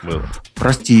 Понимаешь, было.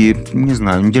 Прости, не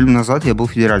знаю, неделю назад я был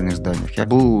в федеральных зданиях.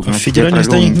 В федеральных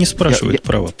зданиях не спрашивают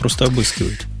права, просто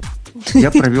обыскивают. Я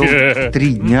провел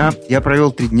 3 дня.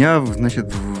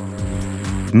 Значит,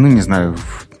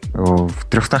 в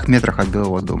 300 метрах от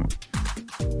Белого дома.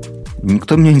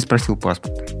 Никто меня не спросил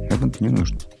паспорт. Это не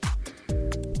нужно.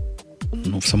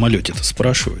 В самолете-то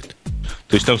спрашивают.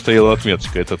 То есть там стояла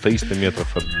отметка, это 300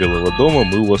 метров от Белого дома,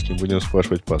 мы у вас не будем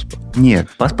спрашивать паспорт. Нет,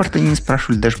 паспорта не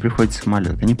спрашивали, даже при входе в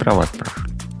самолет. Они права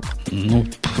спрашивали.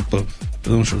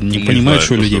 Потому что не понимают,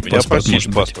 что у людей паспорт может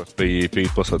быть. Паспорт перед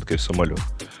посадкой в самолет.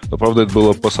 Но, правда, это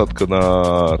была посадка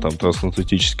на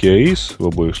трансатлантический рейс в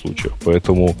обоих случаях,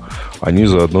 поэтому они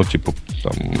заодно,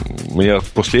 у меня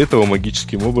после этого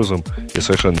магическим образом, я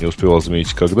совершенно не успевал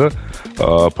заметить, когда,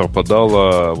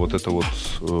 пропадала вот это вот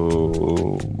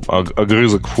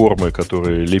огрызок формы,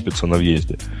 который лепится на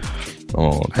въезде.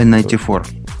 Вот. I-94.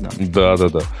 Да.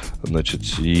 Значит,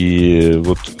 и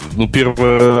вот,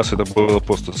 первый раз это было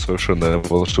просто совершенно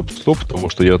волшебство, потому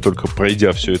что я только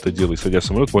пройдя все это дело и садя в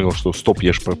самолет, понял, что стоп,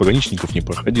 я же пограничников не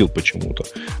проходил почему-то,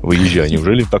 выезжая,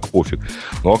 неужели так пофиг?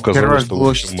 Но оказалось, первый раз что... было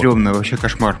очень стрёмно, вообще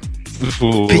кошмар.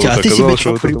 Петя, а ты себе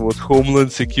что вот это вот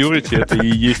Homeland Security, это и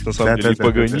есть на самом деле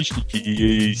пограничники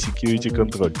и security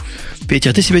контроль. Петя,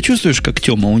 а ты себя чувствуешь как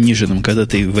Тёма униженным, когда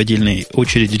ты в отдельной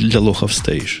очереди для лохов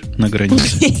стоишь на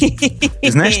границе?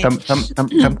 Знаешь, там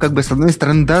с одной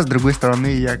стороны да, с другой стороны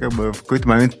я в какой-то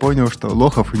момент понял, что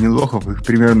лохов и не лохов их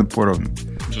примерно поровну.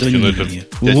 Да нет.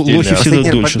 Лохи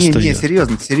всегда дольше стоят.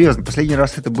 Не, серьезно. Последний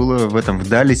раз это было в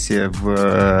Далласе,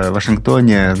 в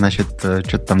Вашингтоне, значит,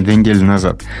 что-то там 2 недели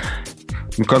назад.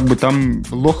 Там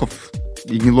лохов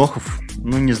и не лохов,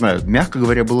 не знаю, мягко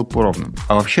говоря, было поровну.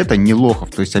 А вообще-то не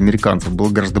лохов, то есть американцев, было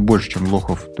гораздо больше, чем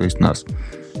лохов, то есть нас.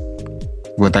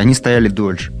 Вот, они стояли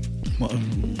дольше.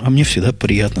 А мне всегда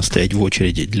приятно стоять в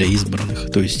очереди для избранных.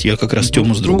 То есть я как раз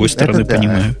Тему с другой стороны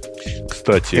понимаю.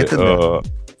 Кстати,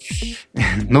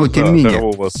 но тем не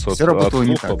менее, все работало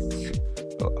не так.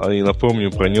 И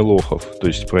напомню про нелохов, то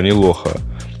есть про нелоха.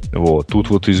 Вот. Тут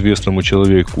вот известному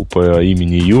человеку по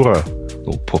имени Юра,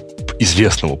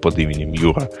 известному под именем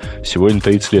Юра, сегодня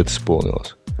 30 лет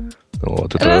исполнилось.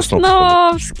 Вот, это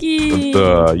Красновский!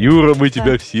 Да, Юра, мы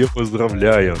тебя все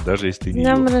поздравляем, даже если ты не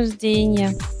Днем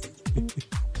рождения.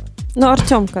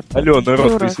 Артемка. Алло,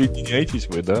 народ, присоединяйтесь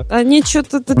вы, да? Они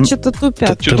что-то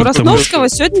тупят. У Ростовского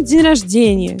сегодня день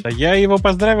рождения. Да я его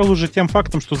поздравил уже тем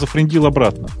фактом, что зафрендил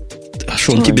обратно. А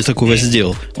что он тебе такого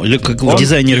сделал? Или как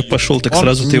дизайнер пошел, так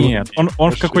сразу ты его... Нет,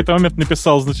 он в какой-то момент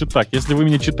написал, значит так, если вы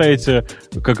меня читаете,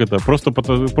 просто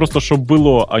чтобы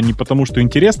было, а не потому, что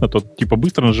интересно, то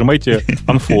быстро нажимайте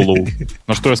unfollow.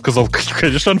 На что я сказал,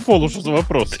 конечно, unfollow, что за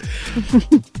вопрос?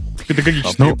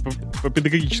 По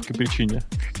педагогической причине.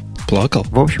 Плакал?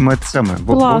 В общем, это самое.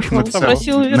 Плакал,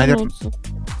 просил вернуться.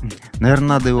 Наверное,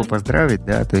 надо его поздравить,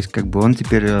 да, то есть он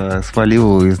теперь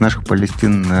свалил из наших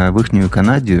Палестин в ихнюю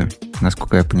Канадию,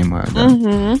 насколько я понимаю, да.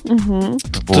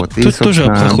 Вот. Тут тоже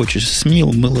обхохочешь,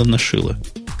 смил, мыло нашило.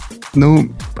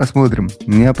 Ну, посмотрим.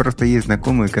 У меня просто есть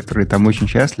знакомые, которые там очень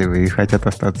счастливы и хотят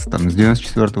остаться там с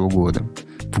 94-го года.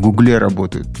 В Гугле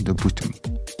работают, допустим,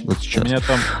 вот сейчас. У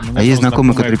меня есть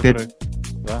знакомые, которые...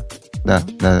 Да?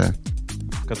 Да.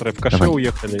 Которые в каше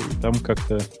уехали, и там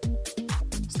как-то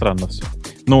странно все.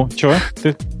 Ну, чего?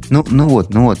 Ты... Ну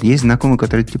вот. Есть знакомые,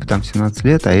 которые типа там 17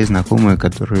 лет, а есть знакомые,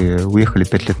 которые уехали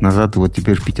 5 лет назад, и вот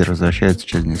теперь в Питер возвращаются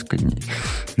через несколько дней.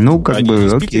 Ну, как они бы,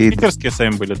 окей. Питерские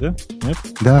сами были, да? Нет?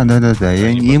 Да.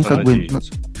 И им как бы...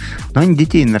 надеются. Ну, они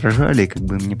детей нарожали, и как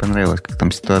бы им не понравилось, как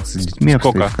там ситуация с детьми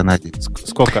обстоит в Канаде.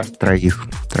 Сколько? Троих.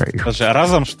 Даже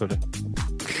разом, что ли?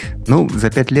 Ну, за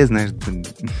 5 лет, знаешь...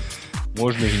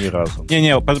 Можно и не разом. Не,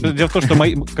 дело в том, что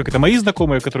мои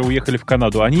знакомые, которые уехали в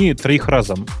Канаду, они 3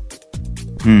 разом.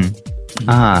 Там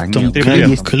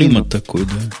есть климат такой,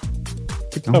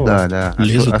 да. Ну, да.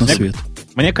 Лезут на свет.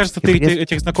 Мне кажется, ты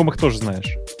этих знакомых тоже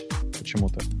знаешь.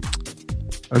 Почему-то.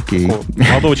 Окей.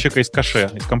 Молодого человека из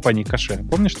Каше, из компании Каше.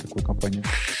 Помнишь такую компанию?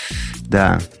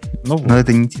 Да. Ну, вот. Но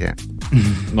это не те.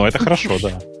 Ну, это хорошо,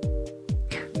 да.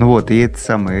 Ну вот, и это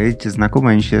самое, эти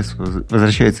знакомые, они сейчас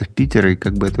возвращаются в Питер, и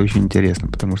как бы это очень интересно,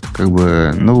 потому что, как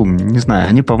бы, ну, не знаю,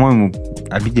 они, по-моему,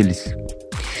 обиделись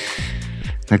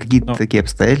на какие-то такие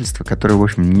обстоятельства, которые, в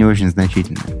общем, не очень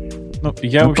значительные. Ну,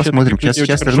 я вообще посмотрим.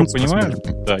 Сейчас хорошо понимаю.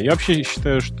 Посмотрим. Да, я вообще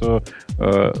считаю, что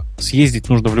съездить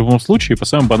нужно в любом случае по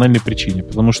самой банальной причине.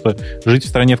 Потому что жить в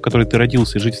стране, в которой ты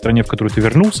родился, и жить в стране, в которой ты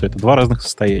вернулся, это 2 разных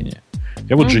состояния.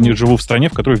 Я вот живу в стране,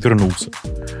 в которой вернулся.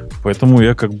 Поэтому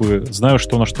я как бы знаю,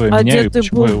 что на что я меняю. А где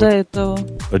ты был до этого?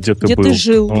 А где ты был? Где ты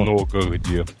жил? Много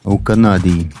где. У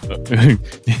Канады.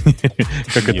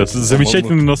 Как это?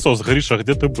 Замечательный насос. Гриша,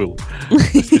 где ты был?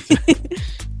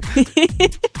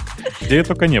 Где я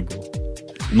только не был.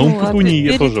 Ну, в Путунии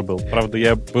я тоже был. Правда,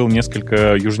 я был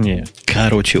несколько южнее.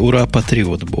 Короче, ура,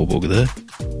 патриот, Бобок, да?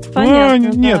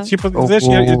 Понятно, нет, типа, знаешь,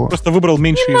 я просто выбрал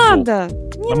меньше из зол.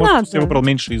 Не надо. Я выбрал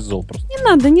меньше из зол просто. Не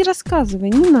надо, не рассказывай,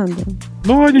 не надо.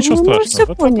 Ну, ничего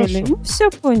страшного. Мы все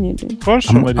поняли.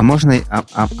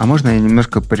 А можно я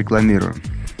немножко порекламирую?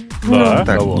 Да.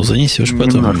 Так, ну, занесешь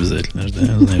потом обязательно.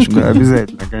 Знаешь, да,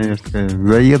 обязательно, конечно.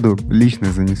 Заеду,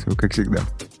 лично занесу, как всегда.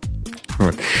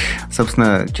 Вот.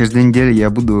 Собственно, через 2 недели я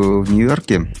буду в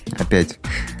Нью-Йорке опять.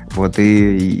 Вот,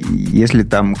 и если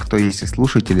там кто есть из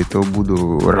слушателей, то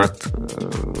буду рад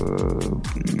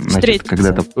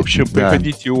когда-то... В общем,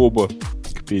 приходите оба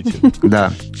к Пете.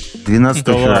 Да. 12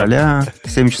 февраля,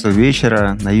 7 часов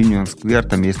вечера на Union Square,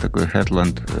 там есть такой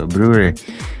Heartland Brewery.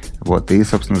 Вот, и,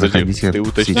 собственно, заходите. Ты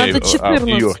уточняешь, в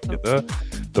Нью-Йорке, да?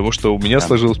 Потому что у меня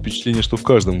сложилось впечатление, что в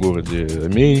каждом городе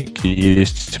Америки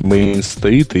есть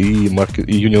Мейн-стрит и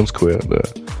Union Square, да.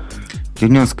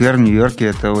 Union Square в Нью-Йорке —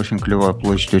 это очень клевая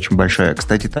площадь, очень большая.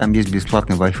 Кстати, там есть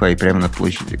бесплатный Wi-Fi прямо на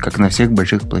площади, как на всех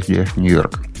больших площадях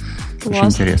Нью-Йорка. Очень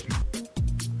интересно.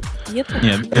 Нет,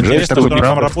 интересно, что она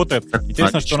там работает.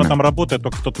 Интересно, что она там работает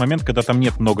только в тот момент, когда там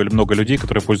нет много людей,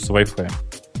 которые пользуются Wi-Fi.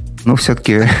 Ну,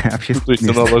 все-таки общественное. То есть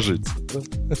она ложится.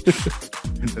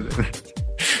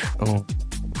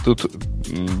 Тут,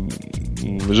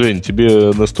 Жень,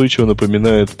 тебе настойчиво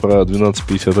напоминает про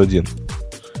 1251.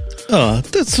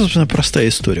 Это, собственно, простая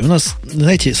история. У нас,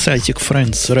 знаете, сайтик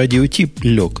Friends Radio Tip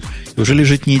лег. Уже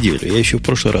лежит неделю. Я еще в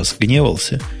прошлый раз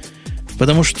гневался.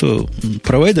 Потому что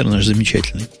провайдер наш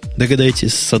замечательный.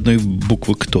 Догадайтесь, с одной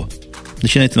буквы кто?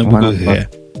 Начинается на букву Г.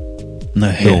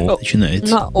 На Г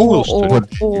начинается. На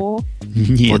О.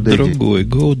 Нет, другой.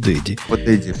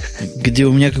 GoDaddy. Где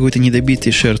у меня какой-то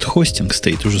недобитый shared хостинг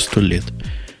стоит уже 100 лет.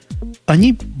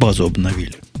 Они базу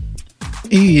обновили.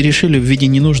 И решили в виде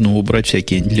ненужного убрать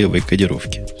всякие левые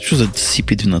кодировки. Что за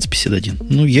CP1251?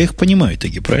 Ну, я их понимаю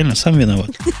таки, правильно? Сам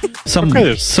виноват.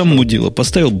 Сам мудила,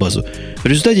 поставил базу. В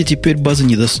результате теперь база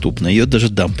недоступна. Ее даже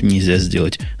дамп нельзя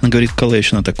сделать. Она говорит,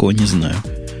 коллекшена такого не знаю.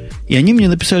 И они мне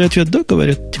написали ответ, да,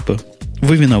 говорят, типа,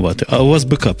 вы виноваты. А у вас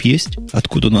бэкап есть?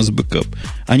 Откуда у нас бэкап?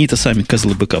 Они-то сами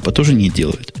козлы бэкапа тоже не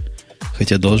делают.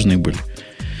 Хотя должны были.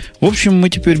 В общем, мы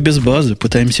теперь без базы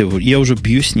пытаемся... Я уже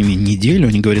бью с ними неделю.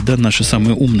 Они говорят, да, наши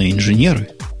самые умные инженеры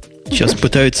сейчас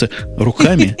пытаются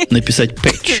руками написать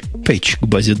пэтч к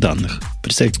базе данных.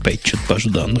 Представить пэтч от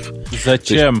базы данных.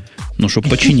 Зачем? Ну, чтобы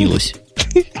починилось.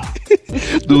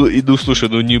 Ну, слушай,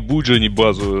 не будь же они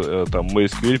базу там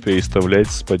MySQL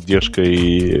переставлять с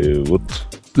поддержкой вот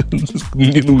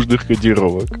ненужных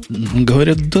кодировок.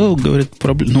 Говорят,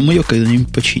 проблема. Но мы ее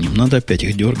когда-нибудь починим. Надо опять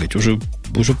их дергать. Уже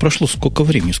прошло сколько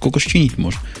времени, сколько ж чинить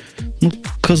можно. Ну,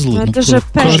 козлы. Это же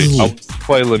козлы. А с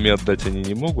файлами отдать они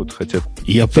не могут? Хотя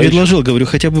я предложил, говорю,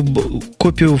 хотя бы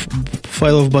копию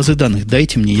файлов базы данных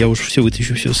дайте мне, я уже все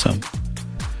вытащу все сам.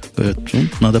 Говорят,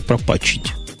 надо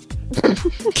пропатчить.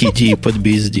 KDE под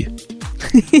BSD.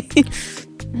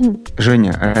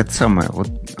 Женя, а это самое, вот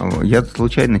я тут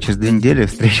случайно через 2 недели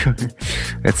встречу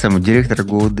это самое, директора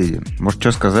GoDaddy. Может,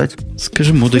 что сказать?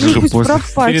 Скажи ему,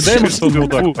 передай ему, что убил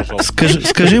Дак, пожалуйста.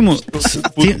 Скажи ему,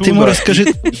 ты ему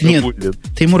расскажи, нет,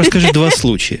 ты ему расскажи 2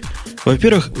 случая.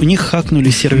 Во-первых, у них хакнули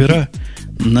сервера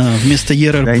вместо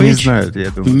ERR Да, page, не знают,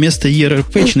 я думаю. вместо ERR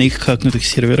page на их хакнутых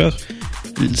серверах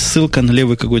ссылка на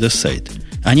левый какой-то сайт.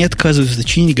 Они отказываются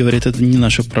чинить, говорят, это не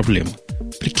наша проблема.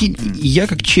 Прикинь, я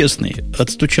как честный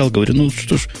отстучал, говорю, ну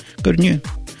что ж, говорю, не,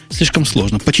 слишком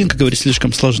сложно. Починка, говорит,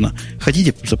 слишком сложна.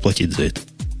 Хотите заплатить за это?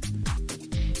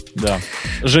 Да.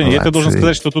 Женя, я тебе должен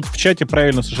сказать, что тут в чате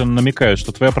правильно совершенно намекают,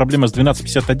 что твоя проблема с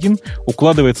 1251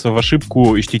 укладывается в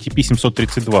ошибку HTTP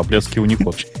 732, блядский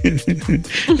Unicode.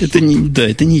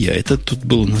 Это не я, это тут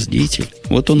был у нас деятель.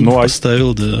 Вот он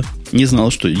поставил, да. Не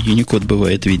знал, что Unicode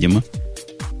бывает, видимо.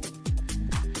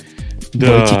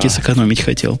 Байтики сэкономить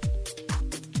хотел.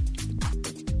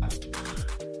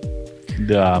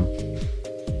 Да.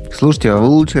 Слушайте, а вы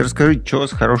лучше расскажите, что у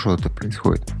вас хорошего-то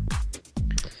происходит?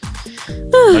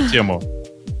 На тему.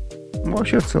 Ну,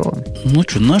 вообще в целом. Ну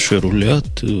что, наши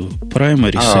рулят,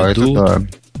 праймари идут. Да.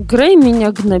 Грей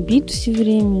меня гнобит все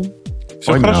время.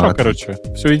 Все Понятно. хорошо, короче.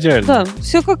 Все идеально. Да,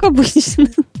 все как обычно.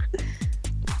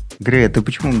 Грей, а ты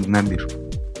почему гнобишь?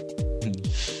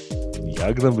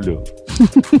 Я гноблю.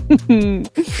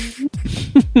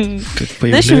 Как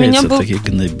появляется такие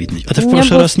гнобители. А ты в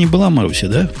прошлый раз не была, Маруся,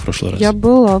 да? В прошлый раз? Я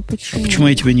была, почему? Почему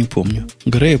я тебя не помню?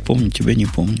 Грея помню, тебя не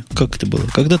помню. Как это было?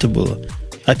 Когда ты была?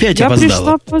 Опять опоздала. Я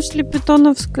пришла после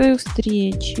питоновской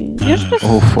встречи.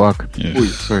 О, фак. Ой,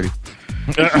 сори.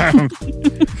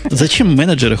 Зачем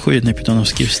менеджеры ходят на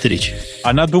питоновские встречи?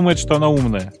 Она думает, что она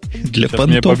умная. Для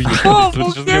понтов.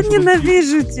 Я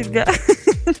ненавижу тебя.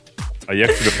 А я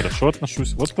к тебе хорошо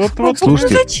отношусь. Вот.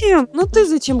 Слушайте. Зачем? Ну ты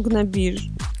зачем гнобишь?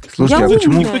 Слушайте, а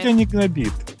почему... Никто тебя не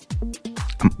гнобит.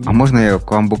 А можно я к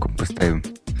вам боком поставим?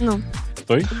 Ну.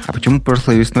 Стой. А почему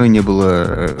прошлой весной не было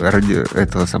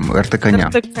этого самого РТ-коня?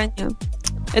 РТ-коня.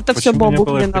 Это все Бобук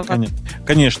виноват.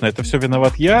 Конечно, это все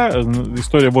виноват я.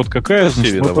 История вот какая.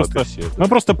 Значит, мы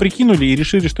просто прикинули и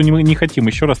решили, что не хотим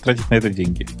еще раз тратить на это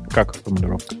деньги. Как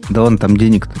формулировка? Да он там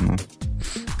денег-то,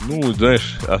 Ну,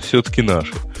 знаешь, а все-таки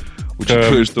наши.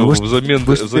 Учитывая, что взамен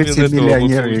этого мы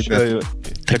получаем...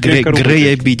 Так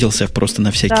Грей обиделся просто на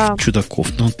всяких чудаков.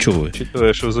 Ну, что вы?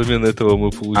 Учитывая, что взамен этого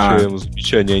мы получаем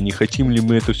замечание, не хотим ли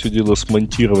мы это все дело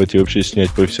смонтировать и вообще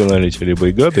снять профессиональной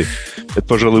телебригадой, это,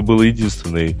 пожалуй, был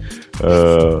единственный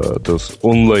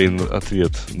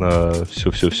онлайн-ответ на все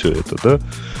это, да?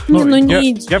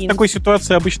 Я в такой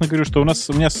ситуации обычно говорю, что у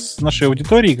меня с нашей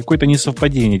аудиторией какое-то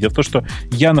несовпадение. Дело в том, что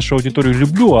я нашу аудиторию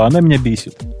люблю, а она меня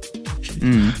бесит.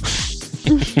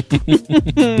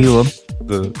 Мило.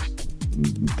 Да.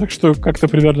 Так что как-то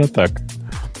примерно так.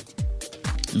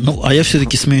 Ну, а я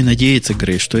все-таки смею надеяться,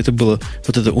 Грей, что это было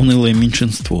вот это унылое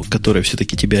меньшинство, которое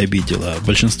все-таки тебя обидело. А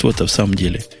большинство-то в самом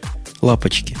деле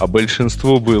лапочки. А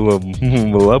большинство было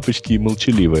лапочки и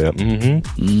молчаливые. Угу.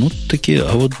 Ну, такие,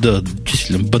 а вот да,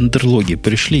 действительно, бандерлоги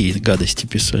пришли и гадости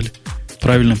писали.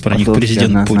 Правильно про них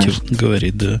президент Путин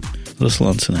говорит, да.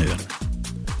 Засланцы, наверное.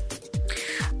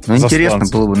 Ну, интересно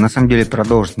было бы, на самом деле,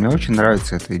 продолжить. Мне очень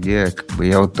нравится эта идея.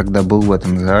 Я вот тогда был в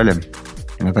этом зале.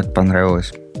 Мне так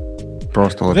понравилось.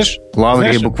 Просто вот в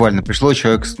лавре буквально пришло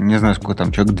человек, не знаю, сколько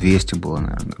там, человек 200 было,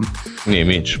 наверное. Не,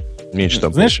 меньше. Меньше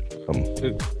там. Знаешь,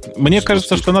 мне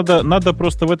кажется, что надо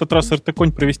просто в этот раз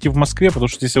РТ-конь провести в Москве, потому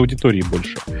что здесь аудитории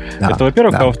больше. Да, это,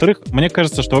 во-первых. Да. А во-вторых, мне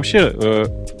кажется, что вообще...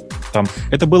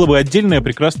 это было бы отдельное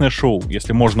прекрасное шоу,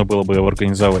 если можно было бы его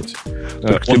организовать.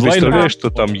 Так ты представляешь, что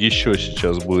там еще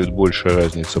сейчас будет большая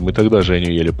разница? Мы тогда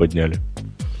Женю еле подняли.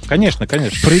 Конечно.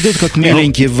 Придут как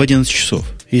миленькие в 11 часов.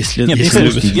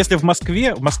 Если в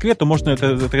Москве, то можно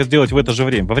это сделать в это же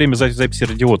время. Во время записи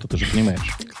радиота, ты же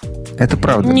понимаешь. Это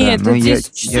правда, Нет, да. это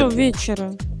 10 часов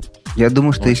вечера. Я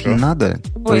думаю, что если надо,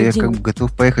 то я как бы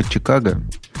готов поехать в Чикаго.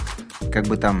 Как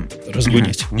бы там...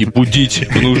 Разбудить. И будить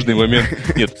в нужный момент.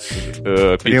 Нет,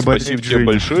 Петь, спасибо тебе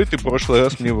большое. Ты в прошлый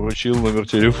раз мне вручил номер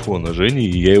телефона Жени,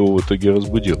 и я его в итоге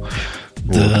разбудил.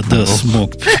 Да,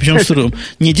 смог. Причем,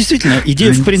 не, действительно,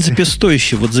 идея, в принципе,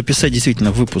 стоящая. Вот записать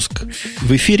действительно выпуск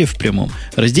в эфире в прямом,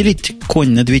 разделить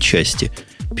конь на 2 части.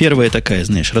 Первая такая,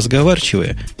 знаешь,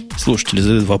 разговорчивая. Слушатели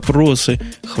задают вопросы,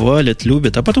 хвалят,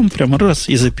 любят, а потом прямо раз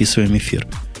и записываем эфир.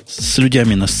 С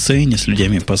людьми на сцене, с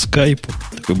людьми по скайпу.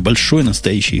 Такой большой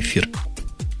настоящий эфир.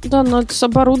 Да, но это с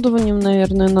оборудованием,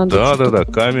 наверное, надо. Да,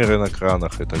 камеры на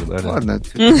кранах и так далее. Ладно.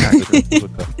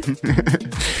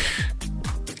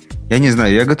 Я не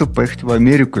знаю, я готов поехать в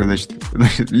Америку, значит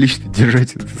лично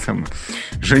держать это самое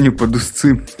Женю под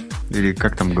узцы. Или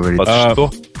как там говорить? Под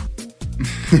что?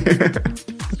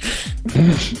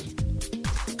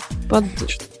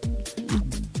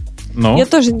 Но? Я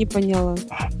тоже не поняла.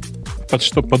 Под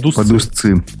что? Под узцы? Под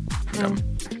узцы.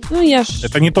 Ну, я ж...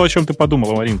 Это не то, о чем ты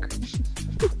подумала, Маринка.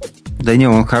 Да не,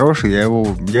 он хороший, я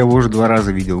его уже 2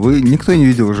 раза видел. Никто не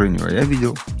видел Женю, а я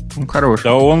видел. Он хороший.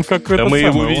 Да он как да это мы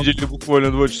его самое, видели буквально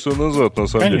 2 часа назад, на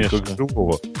самом деле, Конечно. как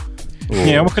живого.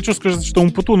 Не, я вам хочу сказать, что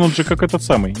Умпутун, он же как этот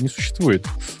самый, не существует.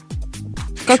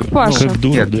 Как Паша. Как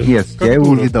дура, Нет, да? нет, Как я его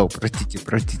дура. увидал, простите.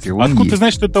 Он Откуда ты есть.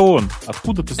 знаешь, что это он?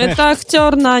 Откуда ты знаешь? Это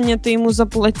актер нанятый, ему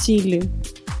заплатили.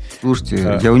 Слушайте,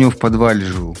 Да. я у него в подвале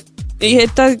жил. И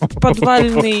это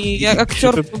подвальный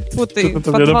актер,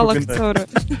 Что-то подвал мне напоминает.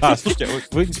 актера. Слушайте,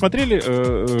 вы не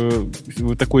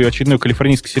смотрели такой очередной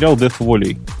калифорнийский сериал Death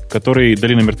Valley, который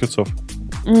 «Долина мертвецов»?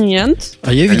 Нет.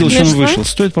 А я видел, что он Смешно? вышел.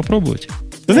 Стоит попробовать.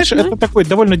 Ты знаешь, Смешно? это такой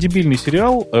довольно дебильный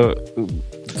сериал.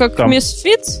 Как Там.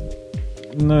 Мисфитс?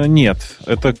 Нет,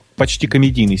 это почти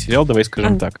комедийный сериал, давай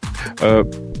скажем А. так.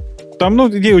 Там,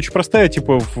 идея очень простая,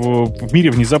 типа, в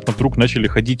мире внезапно вдруг начали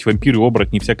ходить вампиры,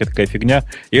 оборотни, всякая такая фигня.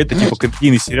 И это, типа,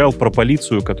 комедийный сериал про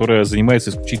полицию, которая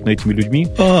занимается исключительно этими людьми.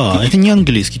 Это не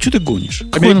английский. Что ты гонишь?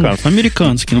 Какой он? Американский.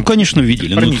 Американский. Ну, конечно,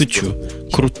 видели. Ну, ты что?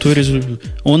 Крутой результат.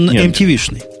 Он Нет.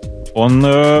 MTV-шный. Он,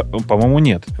 по-моему,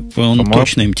 нет. Он По-моему.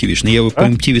 точно MTV-шный. Я его по А?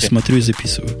 MTV Нет. смотрю и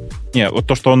записываю. Не, вот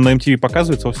то, что он на MTV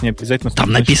показывается, вовсе не обязательно... Там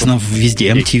значит, написано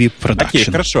везде MTV Окей,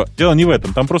 Production. хорошо. Дело не в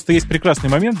этом. Там просто есть прекрасный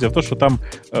момент. Дело в том, что там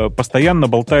постоянно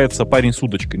болтается парень с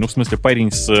удочкой. Ну, в смысле,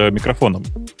 парень с микрофоном.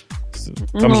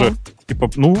 Там Ну. же, типа,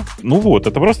 вот,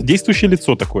 это просто действующее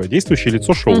лицо такое. Действующее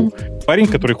лицо шоу. Парень,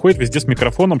 который ходит везде с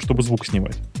микрофоном, чтобы звук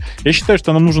снимать. Я считаю,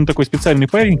 что нам нужен такой специальный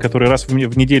парень, который раз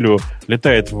в неделю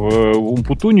летает в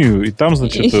Умпутунию, и там,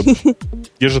 значит,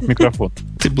 держит микрофон.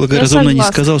 Ты благоразумно не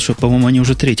согласна. сказал, что, по-моему, они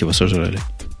уже 3-го сожрали.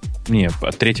 Не,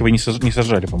 от 3-го не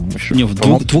сажали, по-моему, еще. Не,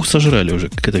 По-моему, двух сожрали уже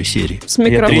к этой серии. С я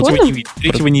микрофоном?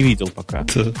 третьего не видел пока.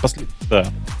 Да. Да.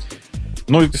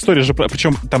 Но история же,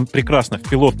 причем там прекрасно, в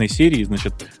пилотной серии,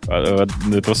 значит,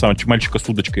 этого самого мальчика с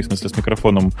удочкой, в смысле, с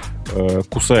микрофоном,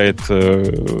 кусает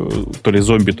то ли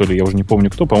зомби, то ли, я уже не помню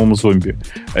кто, по-моему, зомби.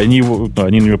 Они на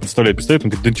него представляют, он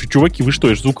говорит, да чуваки, вы что,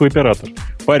 я же звуковой оператор.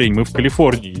 Парень, мы в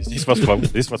Калифорнии, здесь вас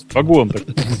вагон. Так.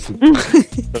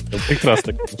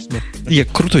 Прекрасно, конечно.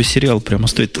 Крутой сериал прямо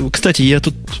стоит. Кстати, я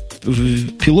тут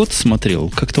пилот смотрел,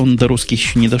 как-то он до русских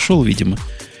еще не дошел, видимо.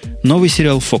 Новый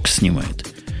сериал Fox снимает.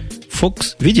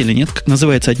 Fox, видели, нет? Как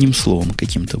называется одним словом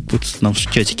каким-то. Вот нам в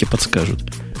чатике подскажут.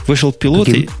 Вышел пилот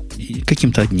и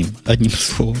каким-то одним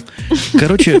словом.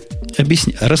 Короче,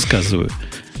 рассказываю.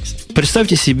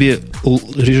 Представьте себе,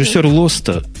 режиссер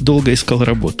Лоста долго искал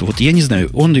работу. Вот я не знаю,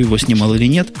 он его снимал или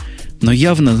нет, но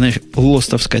явно, знаешь,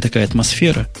 лостовская такая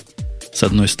атмосфера, с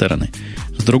одной стороны.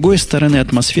 С другой стороны,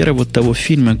 атмосфера вот того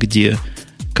фильма, где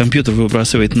компьютер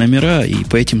выбрасывает номера, и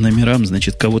по этим номерам,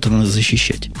 значит, кого-то надо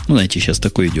защищать. Ну, знаете, сейчас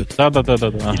такое идет. Да.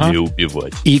 Или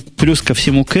убивать. И плюс ко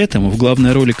всему к этому, в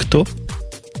главной роли кто?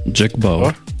 Джек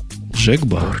Бауэр. Джек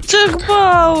Бауэр. Джек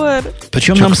Бауэр!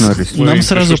 Причем Чак Норрис. нам Ой,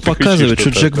 сразу что ж ты показывают,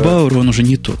 кричишь, что что Джек так, Бауэр, он уже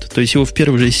не тот. То есть его в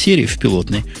первой же серии, в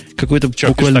пилотной, какой-то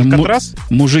буквально Алькатрас?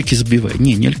 мужик избивает.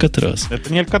 Не Алькатрас.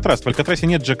 Это не Алькатрас. В Алькатрасе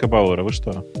нет Джека Бауэра. Вы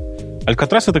что?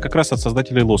 Алькатрас это как раз от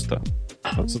создателей Лоста.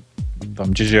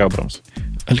 Там Джей Абрамс.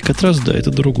 Алькатрас, да, это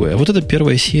другое. А вот это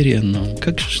первая серия, ну,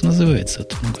 как же называется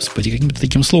это? Ну, господи, каким-то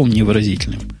таким словом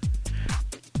невыразительным.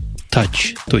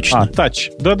 Тач, точно. Тач.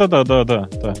 Да.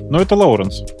 Но это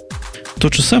Лоуренс.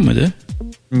 Тот же самый, да?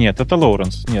 Нет, это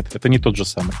Лоуренс. Нет, это не тот же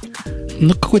самый.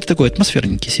 Ну, какой-то такой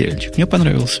атмосферненький сериальчик. Мне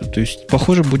понравился. То есть,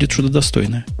 похоже, будет что-то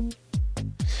достойное.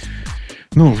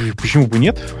 Ну, почему бы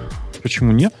нет?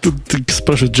 Почему нет? Ты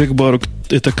спрашиваешь, Джек Бауэр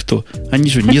это кто? Они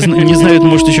же не знают,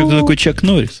 может, еще кто такой Чак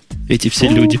Норрис. Эти все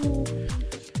люди.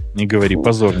 Не говори,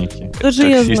 позорники. Даже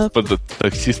я знаю.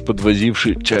 Таксист,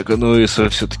 подвозивший Чака Норриса,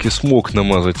 все-таки смог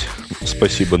намазать.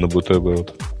 Спасибо на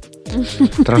бутерброд.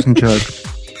 Страшный человек.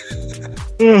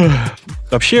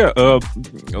 Вообще,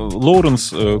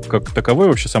 Лоуренс, как таковой,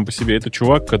 вообще сам по себе, это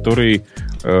чувак, который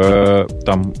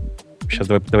там... Сейчас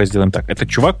давай сделаем так. Это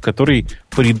чувак, который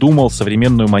придумал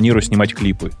современную манеру снимать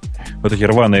клипы. Вот эти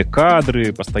рваные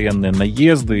кадры, постоянные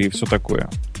наезды и все такое.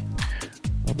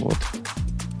 Вот.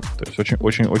 То есть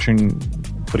очень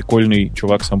прикольный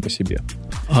чувак сам по себе.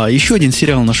 А еще один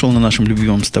сериал нашел на нашем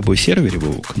любимом с тобой сервере,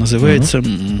 Вовк. Называется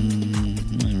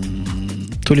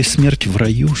то ли «Смерть в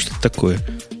раю», что-то такое.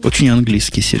 Очень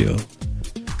английский сериал.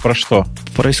 Про что?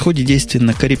 Происходит действие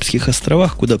на Карибских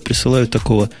островах, куда присылают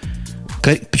такого...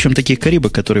 Причем такие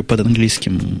Карибы, которые под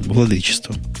английским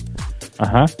владычеством.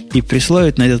 Ага. И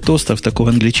присылают на этот остров такого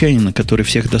англичанина, который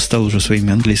всех достал уже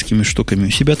своими английскими штуками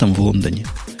у себя там в Лондоне,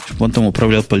 чтобы он там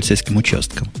управлял полицейским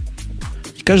участком.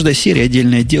 Каждая серия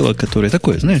отдельное дело, которое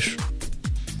такое, знаешь,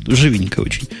 живенько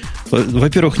очень.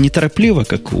 Во-первых, неторопливо,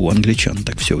 как у англичан,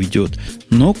 так все идет.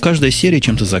 Но каждая серия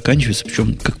чем-то заканчивается,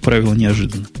 причем, как правило,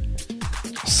 неожиданно.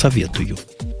 Советую.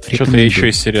 Что-то еще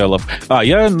из сериалов.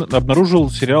 Я обнаружил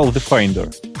сериал The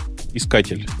Finder.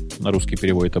 Искатель. На русский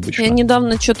переводит обычно. Я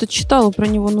недавно что-то читала про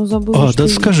него, но забыла. Да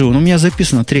скажи, у меня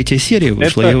записана 3-я серия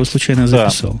вышла, я его случайно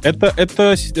записал.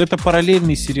 Это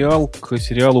параллельный сериал к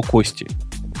сериалу «Кости».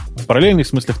 Параллельный, в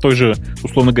смысле, в той же,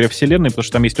 условно говоря, вселенной, потому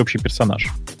что там есть общий персонаж.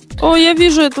 О, я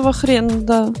вижу этого хрена,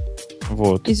 да.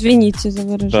 Вот. Извините за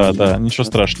выражение. Да, ничего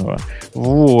страшного.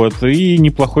 Вот. И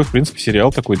неплохой, в принципе,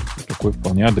 сериал такой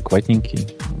вполне адекватненький.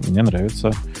 Мне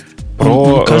нравится.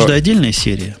 Каждая отдельная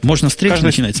серия. Можно с третьей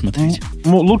начинать смотреть.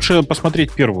 Лучше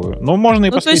посмотреть первую. Но можно и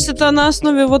посмотреть. То есть это на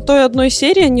основе вот той одной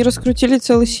серии они раскрутили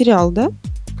целый сериал, да?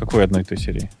 Какой одной той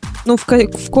серии? Ну, в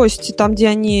 «Кости», там, где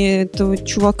они этого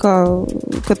чувака,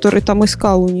 который там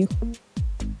искал у них.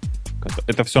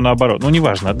 Это все наоборот. Ну,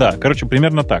 неважно, да. Короче,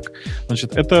 примерно так.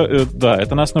 Значит, это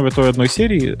на основе той одной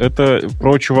серии. Это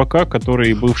про чувака,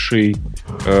 который бывший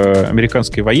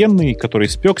американский военный, который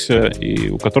спекся, и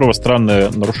у которого странное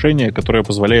нарушение, которое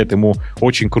позволяет ему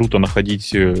очень круто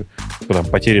находить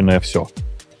потерянное все,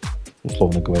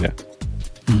 условно говоря.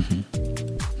 Угу.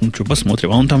 Ну что,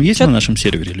 посмотрим. А он там есть на нашем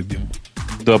сервере, любимый?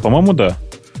 Да, по-моему, да.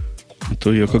 А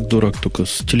то я как дурак только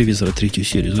с телевизора 3-ю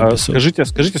серию записал.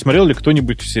 Скажите, смотрел ли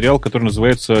кто-нибудь сериал, который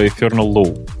называется Eternal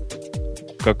Law?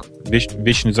 Как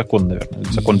вечный закон, наверное.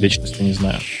 Закон вечности, не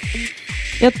знаю.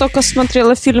 Я только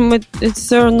смотрела фильм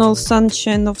Eternal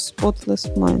Sunshine of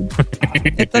Spotless Mind.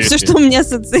 Это все, что у меня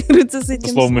ассоциируется с этим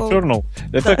словом. Eternal?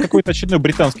 Это какой-то очередной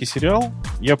британский сериал.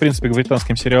 Я, в принципе, к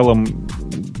британским сериалам,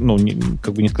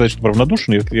 как бы не сказать, что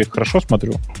равнодушен, я их хорошо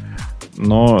смотрю,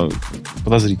 но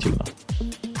подозрительно.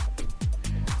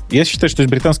 Я считаю, что из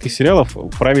британских сериалов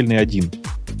правильный один,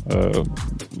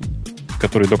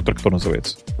 который «Доктор Кто»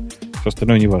 называется. Все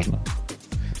остальное не важно.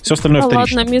 Все остальное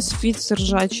вторично. Ладно, «Мисс Фитц»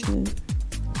 ржачная.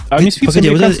 Мисс Фитц, погоди,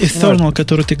 вот этот Eternal,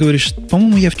 который ты говоришь,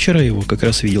 по-моему, я вчера его как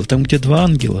раз видел. Там, где 2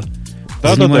 ангела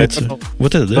занимаются. Да,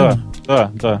 вот это,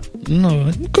 да? Да.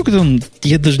 Ну, как-то он...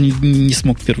 Я даже не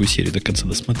смог первую серию до конца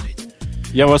досмотреть.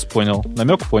 Я вас понял.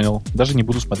 Намек понял. Даже не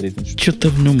буду смотреть. Что-то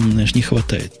в нем, знаешь, не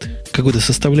хватает. Какой-то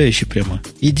составляющей прямо.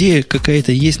 Идея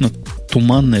какая-то есть, но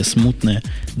туманная, смутная.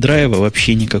 Драйва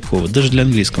вообще никакого. Даже для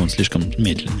английского он слишком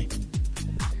медленный.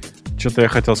 Что-то я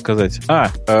хотел сказать. Я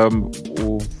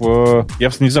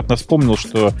внезапно вспомнил,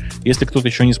 что если кто-то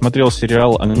еще не смотрел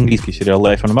английский сериал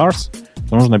Life on Mars,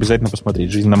 то нужно обязательно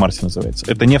посмотреть. «Жизнь на Марсе» называется.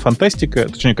 Это не фантастика,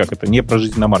 точнее как, это не про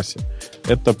жизнь на Марсе.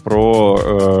 Это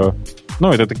про...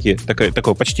 это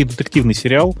такой почти детективный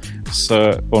сериал.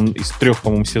 Он из 3,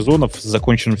 по-моему, сезонов с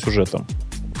законченным сюжетом.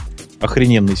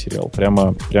 Охрененный сериал.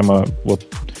 Прямо вот...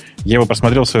 Я его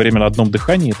просмотрел в свое время на одном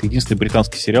дыхании. Это единственный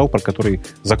британский сериал, про который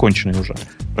законченный уже.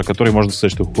 Про который можно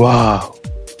сказать, что вау!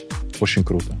 Очень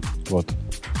круто. Вот.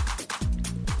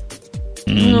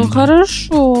 Ну,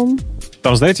 хорошо.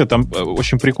 Там, знаете, там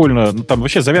очень прикольно... Там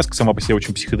вообще завязка сама по себе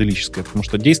очень психоделическая, потому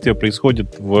что действие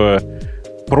происходит в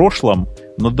прошлом,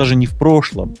 но даже не в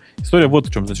прошлом. История вот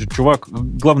в чем. Значит, чувак,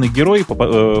 главный герой,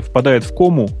 впадает в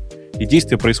кому, и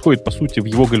действие происходит, по сути, в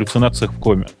его галлюцинациях в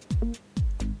коме.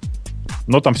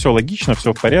 Но там все логично,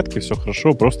 все в порядке, все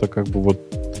хорошо, просто как бы вот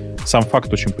сам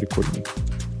факт очень прикольный.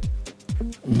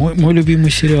 Мой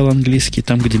любимый сериал английский,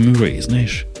 там, где Мюррей,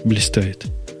 знаешь, блистает.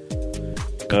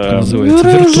 Как называется?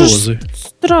 Мюррей «Виртуозы».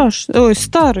 Страшный. Ой,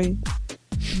 старый.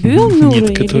 Билл Мюррей?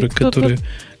 Нет,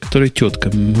 который тетка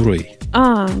Мюррей.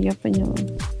 Я поняла.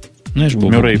 Знаешь,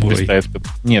 Мюррей блистает.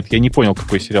 Нет, я не понял,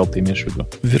 какой сериал ты имеешь в виду.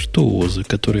 «Виртуозы»,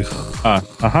 которых... да,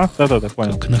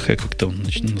 понял. Как на «Х» как-то он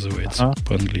называется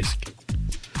по-английски.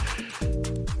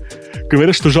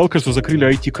 Говорят, что жалко, что закрыли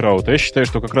IT-крауд. А я считаю,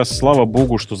 что как раз слава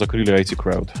богу, что закрыли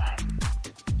IT-крауд.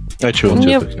 А что он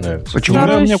тебе так не нравится?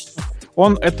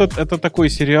 Почему? Это такой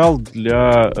сериал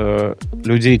для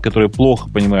людей, которые плохо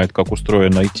понимают, как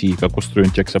устроен IT, как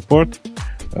устроен tech-support.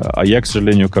 А я, к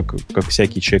сожалению, как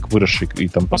всякий человек, выросший и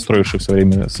там, построивший в свое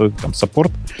время там,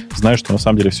 саппорт, знаю, что на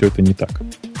самом деле все это не так.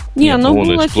 Он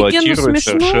было офигенно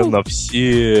смешно. Совершенно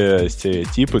все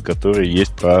стереотипы, которые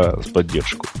есть про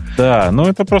поддержку. Да, но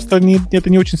это просто это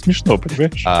не очень смешно,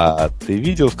 понимаешь? А ты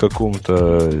видел в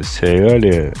каком-то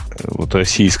сериале, вот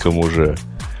российском уже,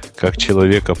 как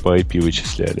человека по IP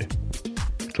вычисляли?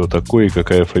 Кто такой и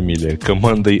какая фамилия?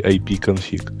 Командой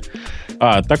IP-конфиг.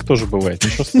 Так тоже бывает,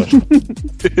 ничего страшного.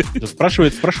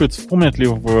 Спрашивает, вспомнят ли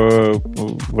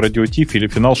в Радио Тиф или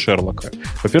финал Шерлока.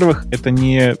 Во-первых, это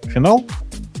не финал.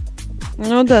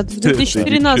 Ну да, в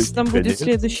 2013 там будет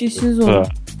следующий сезон. Да.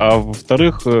 А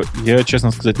во-вторых, я, честно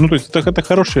сказать, то есть это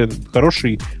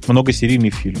хороший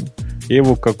многосерийный фильм. Я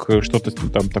его как что-то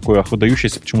там такое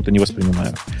выдающееся почему-то не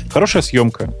воспринимаю. Хорошая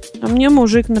съемка. А мне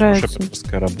мужик нравится. Хорошая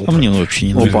продюсерская работа. А мне он вообще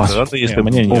не нравится. Рада, если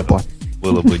мне нет.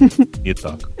 было бы не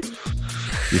так.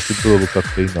 Если было бы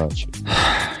как-то иначе.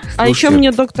 А еще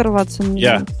мне доктор Ватсон не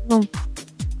нравится.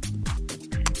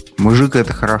 Мужик —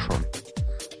 это хорошо.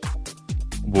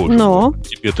 Боже мой,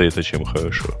 тебе-то это чем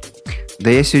хорошо? Да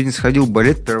я сегодня сходил в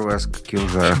балет первый раз, как я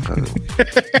уже рассказывал.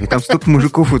 И там столько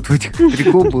мужиков вот в этих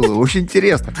трико было. Очень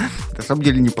интересно. На самом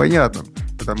деле непонятно.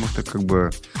 Потому что как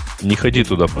бы... Не ходи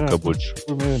туда пока больше.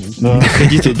 Не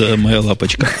ходи туда, моя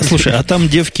лапочка. Слушай, а там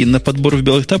девки на подбор в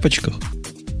белых тапочках?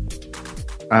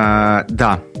 Да.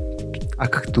 А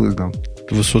как ты узнал?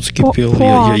 Высоцкий пел.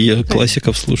 Я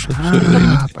классиков слушал.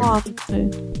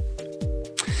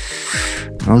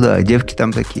 Ну да, девки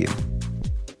там такие.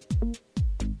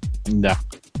 Да.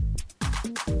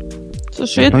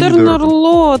 Слушай, Этернер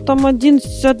Ло, там один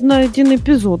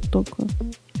эпизод только.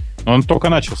 Он только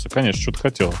начался, конечно, что ты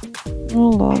хотел.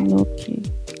 Ну ладно, окей.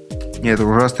 Нет, это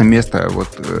ужасное место. Вот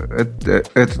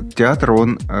этот театр,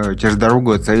 он через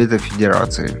дорогу от Совета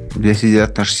Федерации, где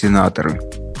сидят наши сенаторы.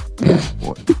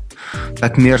 Вот.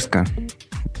 Так мерзко.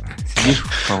 Сидишь,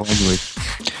 поломываешь.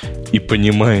 И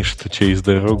понимаешь, что через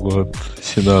дорогу от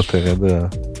сенатора,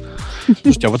 да.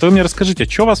 Слушайте, а вот вы мне расскажите,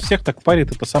 что вас всех так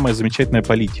парит эта самая замечательная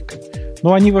политика?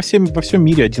 Ну, они во всем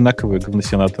мире одинаковые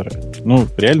говносенаторы. Ну,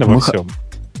 реально во всем.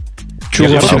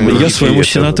 Я своему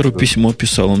сенатору письмо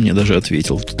писал, он мне даже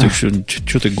ответил.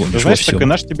 Что ты гонишь? Знаешь, так и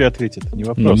наш тебе ответит, не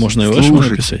вопрос. Ну, можно и вашему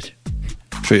написать.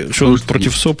 Что он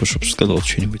против СОПа, чтобы сказал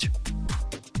что-нибудь.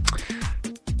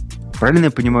 Правильно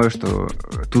я понимаю, что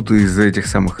тут из этих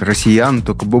самых россиян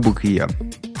только Бобук и я?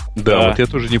 Да, вот я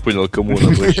тоже не понял, кому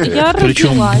он обращается.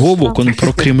 Причем Бобук, он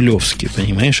прокремлевский,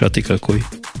 понимаешь? А ты какой?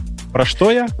 Про что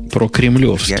я?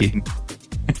 Прокремлевский.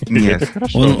 Нет.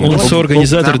 Он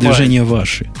соорганизатор движения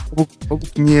 «Ваши».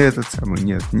 Не этот самый,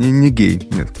 нет. Не гей,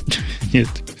 нет. Нет.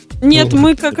 Нет,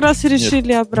 мы как раз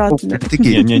решили обратно.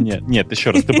 Нет,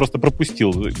 еще раз, ты просто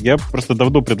пропустил. Я просто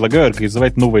давно предлагаю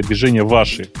организовать новое движение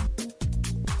 «Ваши».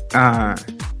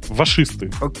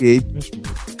 Фашисты. Окей.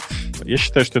 Я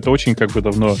считаю, что это очень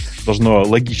давно должно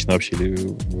логично вообще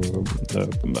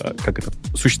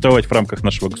существовать в рамках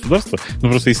нашего государства. Но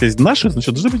просто если есть наши,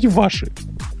 значит, должны быть и ваши.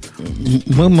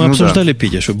 Мы обсуждали,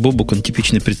 Петя, что Бобук, он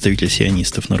типичный представитель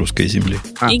сионистов на русской земле.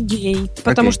 И гей.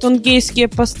 Потому что он гейские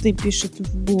посты пишет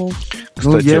в блог.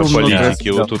 Кстати, о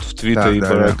политике. Вот тут в твиттере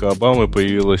Барака Обамы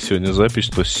появилась сегодня запись,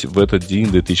 что в этот день,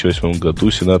 в 2008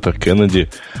 году, сенатор Кеннеди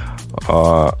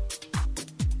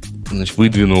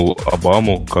выдвинул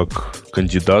Обаму как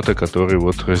кандидата, который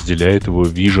разделяет его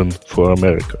vision for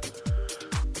America.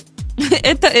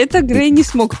 Это Грей не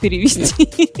смог перевести.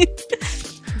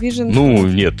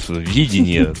 Нет,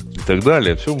 видение и так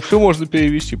далее. Все можно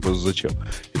перевести, просто зачем?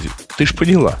 Ты ж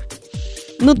поняла.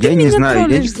 Ну, ты меня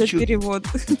троллишь за перевод.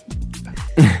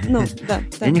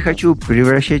 Я не хочу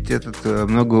превращать этот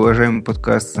многоуважаемый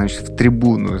подкаст, значит, в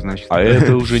трибуну, значит. А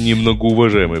это уже не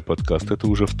многоуважаемый подкаст, это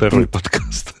уже второй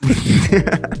подкаст.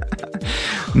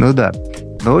 Ну да.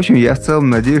 Ну, в общем, я в целом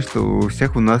надеюсь, что у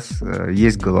всех у нас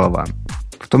есть голова.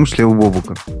 В том числе у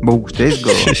Бобука. Бобук, у тебя есть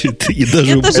голова?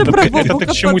 Я даже про Бобука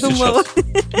подумала.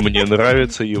 Мне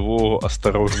нравится его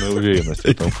осторожная уверенность в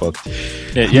этом факте.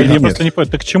 Я просто не понял,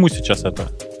 ты к чему сейчас это?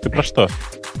 Ты про что?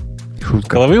 Шутка.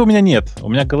 Головы у меня нет. У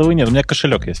меня головы нет. У меня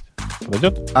кошелек есть.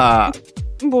 Подойдет?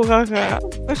 Бугага.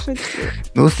 Пошутил.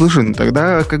 Ну, слушай,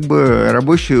 тогда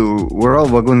рабочий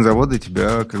Уралвагонзавода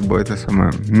тебя это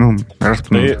самое,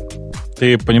 распнут.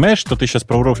 Ты понимаешь, что ты сейчас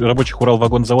про рабочих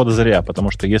Уралвагонзавода зря,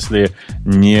 потому что если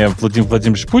не Владимир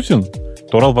Владимирович Путин,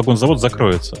 то Уралвагонзавод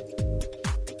закроется.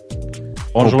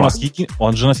 Он же у нас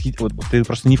ты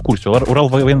просто не в курсе.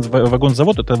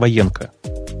 Уралвагонзавод — это военка.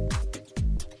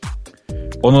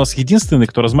 Он у нас единственный,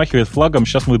 кто размахивает флагом,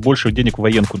 сейчас мы больше денег в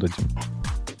военку дадим.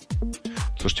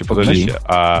 Слушайте, подождите,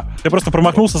 Ты просто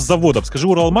промахнулся с заводом. Скажи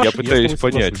Уралмаш. Я пытаюсь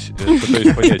понять,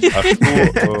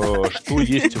 что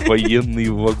есть военный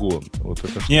вагон?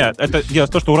 Нет, это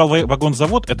то, что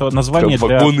Уралвагонзавод, это название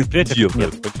для предприятия.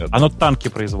 Оно танки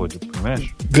производит,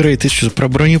 понимаешь? Грей, ты что, про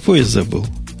бронепоезд забыл?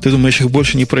 Ты думаешь, их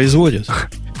больше не производят?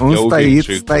 Он стоит.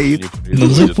 На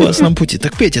запасном пути.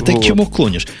 Так, Петя, ты к чему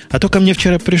клонишь? А то ко мне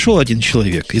вчера пришел один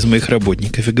человек из моих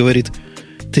работников и говорит: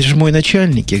 ты же мой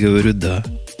начальник? Я говорю: да.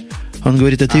 Он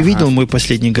говорит: а ты видел мой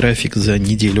последний график за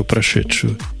неделю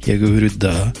прошедшую? Я говорю: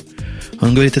 да.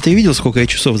 Он говорит: а ты видел, сколько я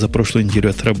часов за прошлую неделю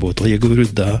отработал? Я говорю: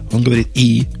 да. Он говорит: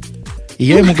 и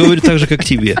я ему говорю так же, как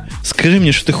тебе. Скажи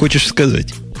мне, что ты хочешь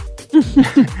сказать.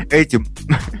 Этим.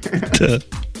 Да.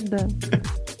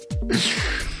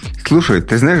 Слушай,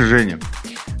 ты знаешь, Женя,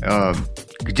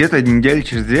 где-то недели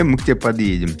через 2 мы к тебе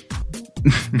подъедем.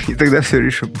 И тогда все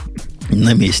решим.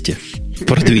 На месте.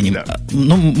 Продвинем. Да.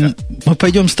 Ну, мы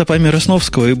пойдем стопами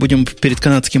Росновского и будем перед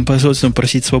канадским посольством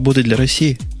просить свободы для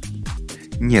России?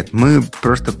 Нет, мы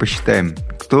просто посчитаем,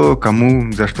 кто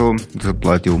кому за что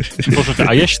заплатил. Слушайте,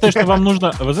 а я считаю, что вам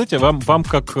нужно, вы знаете, вам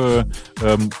как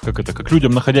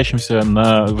людям, находящимся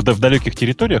в далеких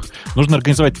территориях, нужно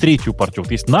организовать третью партию.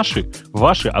 Вот есть наши,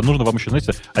 ваши, а нужно вам еще,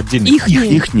 знаете, отдельно...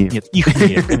 Ихние. Нет,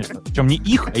 ихние, конечно. Причем не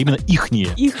их, а именно ихние.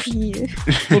 Ихние.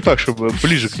 Ну так, чтобы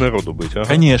ближе к народу быть. Ага.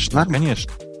 Конечно,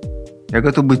 конечно. Я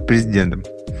готов быть президентом.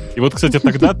 И вот, кстати,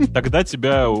 тогда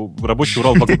тебя рабочий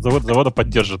Уралвагонзавода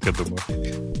поддержит, я думаю.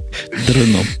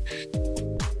 Дреном.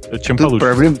 Чем Тут получше.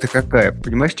 проблема-то какая?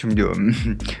 Понимаешь, в чем дело?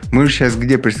 Мы же сейчас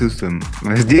где присутствуем?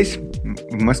 Здесь,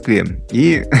 в Москве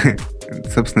и,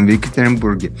 собственно, в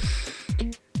Екатеринбурге.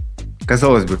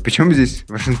 Казалось бы, причем здесь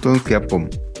Вашингтонский обком?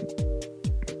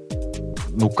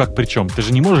 Ну, как причем? Ты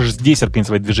же не можешь здесь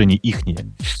организовать движение ихнее.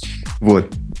 Вот.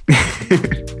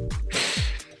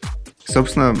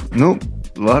 Собственно, ну,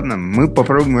 ладно, мы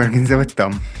попробуем организовать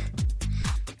там.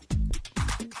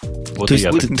 Вот То и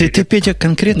есть я. ты, Петя,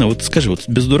 конкретно, вот скажи, вот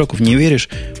без дураков не веришь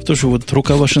в то, что вот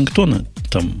рука Вашингтона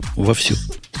там вовсю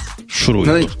шурует?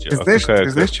 Ну, Слушайте, ты а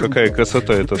знаешь, какая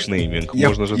красота этот нейминг. Я-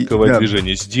 Можно же открывать да.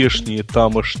 движения здешние,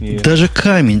 тамошние. Даже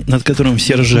камень, над которым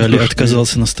все ржали,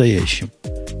 отказался настоящим.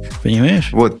 Понимаешь?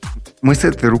 Вот, мы с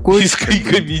этой рукой... И с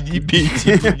криками «Не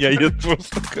бейте меня!» Я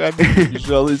просто камень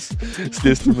бежал из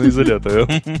следственного изолятора.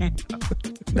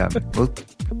 Да, вот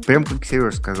прям как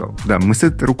Сереж сказал. Да, мы с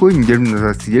этой рукой неделю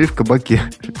назад сидели в кабаке.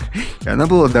 И она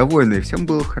была довольна, и всем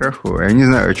было хорошо. Я не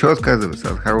знаю, что отказываться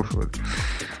от хорошего.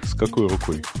 С какой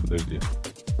рукой? Подожди.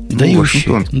 Дающий,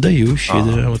 Вашингтон. да.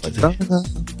 Вот это.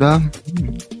 Да.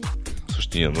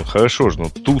 Слушайте, не, ну хорошо же, ну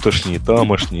тутошние,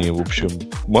 тамошние, в общем,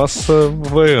 масса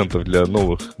вариантов для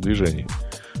новых движений.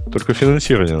 Только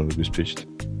финансирование надо обеспечить.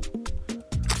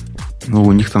 Ну,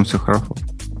 у них там все хорошо.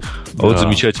 А вот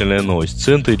замечательная новость. В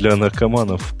центре для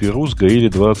наркоманов в Перу сгорели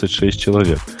 26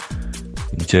 человек.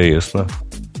 Интересно.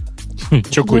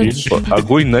 Че курили?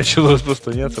 Огонь начал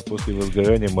распространяться после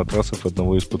возгорания матрасов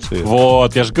одного из пациентов.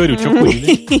 Вот, я же говорю, что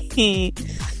курили.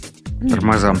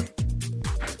 Тормозам.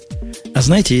 А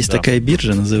знаете, есть Да. такая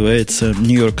биржа, называется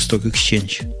New York Stock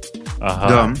Exchange.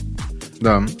 Ага.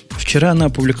 Да. Вчера она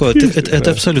опубликовала...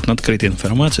 Это абсолютно открытая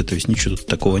информация, то есть ничего тут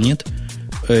такого нет.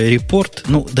 Репорт,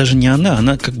 ну, даже не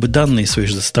она как бы данные свои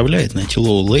же заставляет, знаете,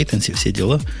 low latency, все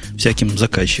дела, всяким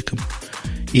заказчикам.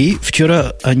 И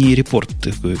вчера они репорт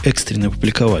такой экстренно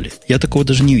опубликовали. Я такого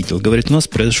даже не видел. Говорит, у нас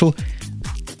произошел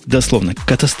дословно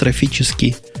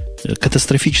катастрофическая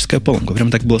поломка. Прям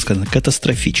так было сказано.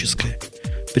 Катастрофическая.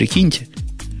 Прикиньте.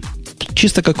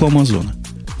 Чисто как у Амазона.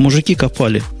 Мужики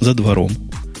копали за двором.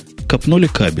 Копнули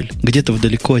кабель. Где-то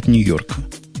вдалеко от Нью-Йорка.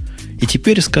 И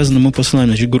теперь сказано, мы посылаем,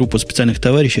 значит, группу специальных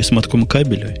товарищей с мотком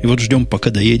кабеля. И вот ждем, пока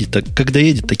доедет. Как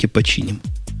доедет, так и починим.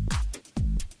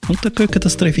 Вот такой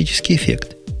катастрофический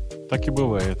эффект. Так и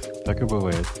бывает.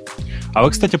 А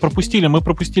вы, кстати, мы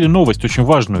пропустили новость очень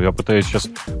важную. Я пытаюсь сейчас,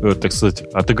 так сказать,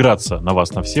 отыграться на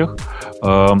вас, на всех.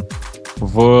 Для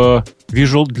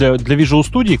Visual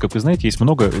Studio, как вы знаете, есть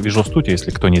много Visual Studio,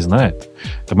 если кто не знает.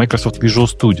 Это Microsoft Visual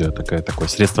Studio, такое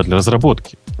средство для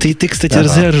разработки. Ты кстати,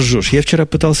 ржешь. Я вчера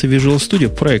пытался в Visual Studio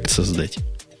проект создать.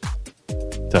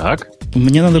 Так.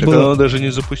 Мне надо Оно было... даже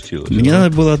не запустилось. Мне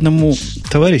надо было одному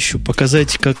товарищу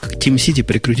показать, как TeamCity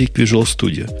прикрутить к Visual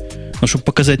Studio. Но чтобы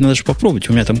показать, надо же попробовать.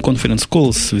 У меня там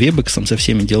конференц-колл с Webex, со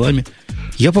всеми делами.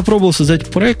 Я попробовал создать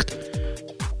проект.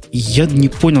 Я не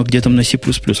понял, где там на C++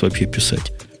 вообще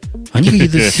писать. Они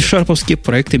какие-то C-шарповские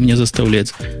проекты меня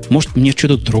заставляют. Может, мне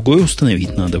что-то другое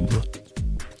установить надо было?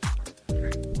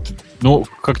 Ну,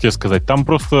 как тебе сказать, там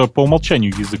просто по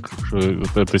умолчанию язык,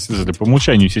 по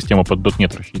умолчанию система под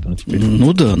 .NET рассчитана теперь.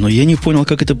 Ну да, но я не понял,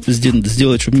 как это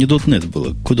сделать, чтобы не .NET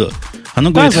было. Куда?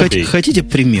 Оно говорит, хотите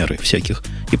примеры всяких?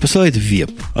 И посылает в веб.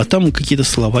 А там какие-то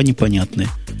слова непонятные.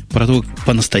 Про то, как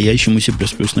по-настоящему C++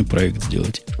 проект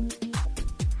сделать.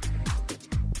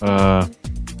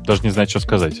 Даже не знаю, что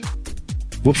сказать.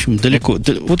 В общем, далеко.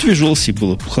 Вот Visual C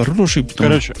было хороший.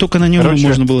 Только на нем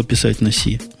можно было писать на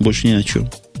C. Больше ни на чем.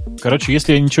 Короче,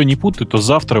 если я ничего не путаю, то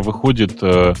завтра выходит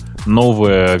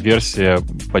новая версия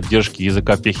поддержки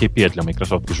языка PHP для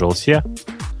Microsoft Visual C,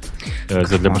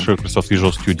 для Microsoft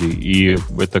Visual Studio. И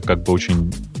это как бы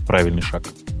очень правильный шаг.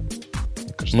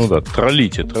 Ну да,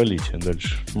 троллите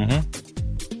дальше. Угу.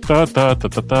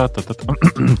 Та-та-та-та-та-та-та.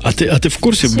 А ты в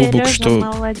курсе, Бобук,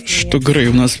 что Грей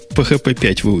у нас PHP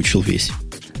 5 выучил весь?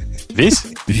 Весь?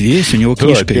 Весь, у него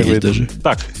книжка есть даже.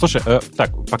 Так, слушай,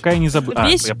 пока я не забыл.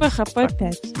 Весь PHP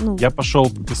 5. Я пошел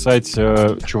писать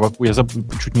чуваку,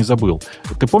 чуть не забыл.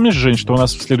 Ты помнишь, Жень, что у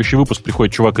нас в следующий выпуск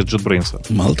приходит чувак из JetBrains?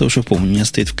 Мало того, что помню, у меня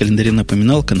стоит в календаре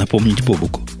напоминалка напомнить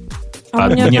Бобуку.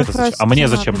 Мне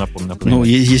зачем напомнить? Ну,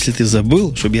 если ты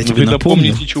забыл, чтобы я тебе напомнил. Вы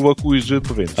напомните чуваку из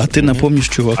JetBrains. А ты напомнишь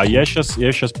чуваку. А я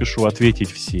сейчас пишу ответить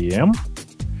всем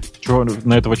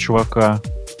на этого чувака.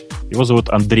 Его зовут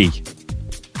Андрей.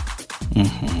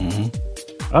 Угу.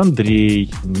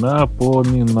 Андрей,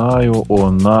 напоминаю о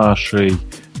нашей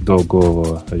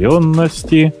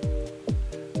договоренности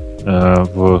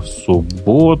в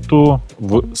субботу,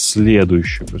 в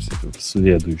следующую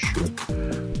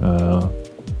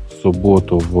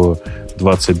субботу в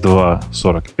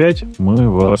 22:45 мы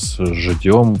вас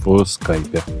ждем в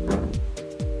скайпе.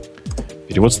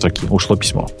 Перевод строки. Ушло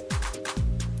письмо.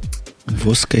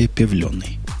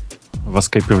 Воскайпевленный.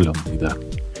 Воскайпевленный, да.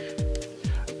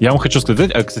 Я вам хочу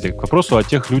сказать, кстати, к вопросу о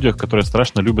тех людях, которые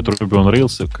страшно любят Ruby on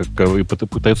Rails и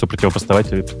пытаются противопоставлять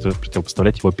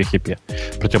его PHP.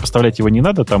 Противопоставлять его не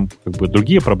надо, там как бы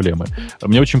другие проблемы.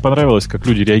 Мне очень понравилось, как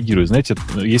люди реагируют. Знаете,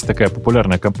 есть такая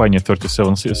популярная компания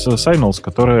 37 Signals,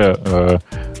 которая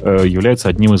является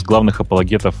одним из главных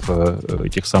апологетов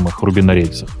этих самых Ruby на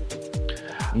рельсах.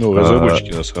 Ну,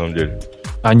 разработчики, на самом деле.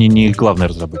 Они не главные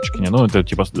разработчики, это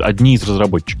типа одни из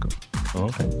разработчиков.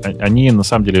 Они, на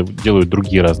самом деле, делают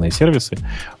другие разные сервисы.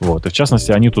 Вот. И, в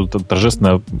частности, они тут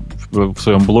торжественно в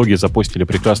своем блоге запостили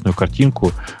прекрасную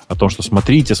картинку о том, что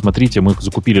смотрите, мы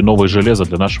закупили новое железо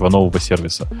для нашего нового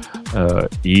сервиса.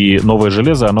 И новое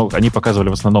железо, они показывали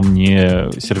в основном не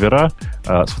сервера,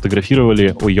 а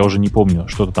сфотографировали, я уже не помню,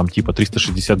 что-то там типа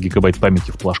 360 гигабайт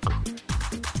памяти в плашках.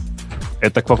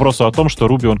 Это к вопросу о том, что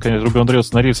Ruby on Rails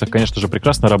на рельсах, конечно же,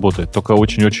 прекрасно работает, только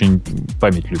очень-очень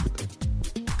память любит.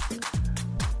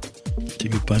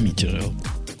 Тебе памяти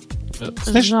жалко.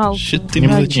 Знаешь, жалко. Ты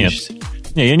мелочишься.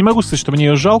 Не, я не могу сказать, что мне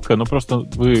ее жалко, но просто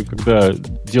вы, когда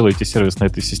делаете сервис на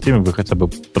этой системе, вы хотя бы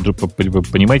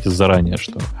понимаете заранее,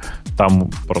 что там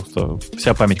просто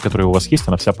вся память, которая у вас есть,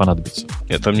 она вся понадобится.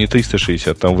 Нет, там не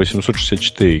 360, там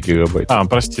 864 гигабайта.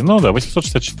 Прости,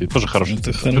 864, тоже хорошо.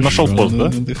 Это Ты нашел пост, да?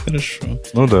 Это хорошо.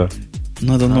 Ну да.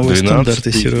 Надо новые 12 стандарты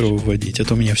тысяч. серверов вводить, а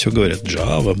то мне все говорят,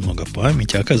 Java, много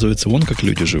памяти, а оказывается, вон как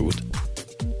люди живут.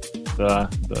 Да.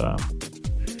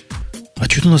 А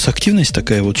что-то у нас активность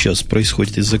такая вот сейчас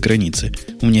происходит из-за границы.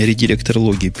 У меня редиректор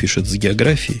логи пишет с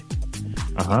географией.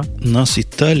 Ага. Нас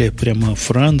Италия, прямо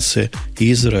Франция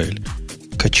и Израиль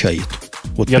качает.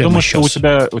 Вот Я думаю, сейчас.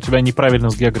 что у тебя неправильно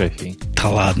с географией. Да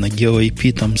ладно,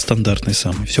 GeoIP там стандартный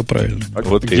самый, все правильно.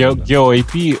 Вот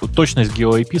GeoIP, точность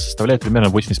GeoIP составляет примерно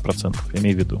 80%, я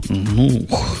имею в виду. Ну,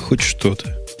 хоть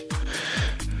что-то.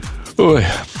 Ой,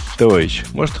 товарищ,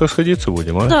 может, расходиться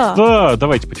будем, а? Да,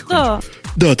 давайте потихонечку.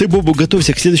 Да, ты, Бобу,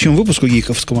 готовься к следующему выпуску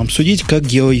гиковскому обсудить, как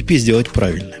GeoIP сделать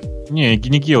правильно. Не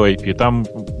GeoIP, там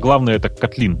главное это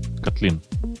Kotlin. Котлин?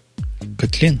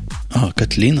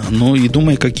 Котлин. Ну и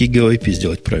думай, как GeoIP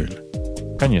сделать правильно.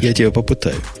 Конечно. Я тебя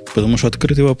попытаю. Потому что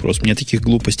открытый вопрос. Мне таких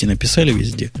глупостей написали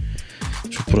везде,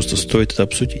 что просто стоит это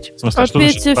обсудить. В смысле, что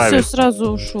значит Петя правильно? все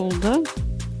сразу ушел, да?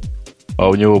 А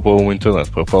у него, по-моему, интернет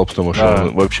пропал, потому что Да.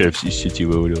 он вообще из сети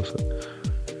вывалился.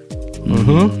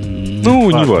 М,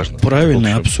 Ну, неважно. Правильно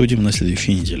В общем. обсудим на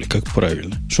следующей неделе. Как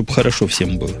правильно. Чтобы хорошо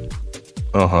всем было.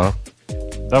 Ага.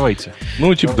 Давайте.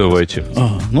 Ну, типа, давайте.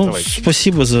 Давайте.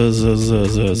 Спасибо за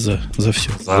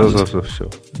все. За все.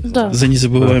 Да. За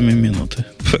незабываемые минуты.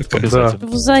 Пока. Обязательно.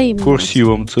 Взаимно.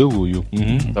 Курсивом целую.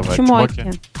 Мгм. Давай,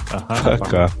 Чмоки. Ага,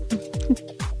 Пока.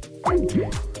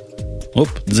 Оп,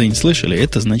 дзынь, слышали?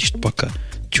 Это значит пока.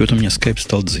 Чего-то у меня скайп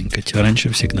стал дзынькать. А раньше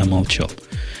всегда молчал.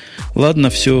 Ладно,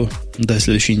 все. До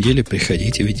следующей недели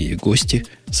приходите, видите, гости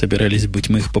собирались быть.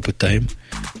 Мы их попытаем.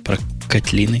 Про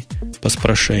котлины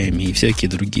поспрашаем и всякие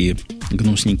другие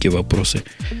гнусненькие вопросы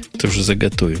тоже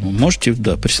заготовим. Можете,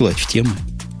 да, присылать в темы.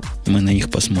 Мы на них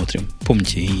посмотрим.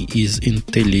 Помните, из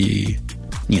Intel...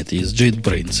 Нет, из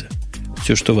JetBrains.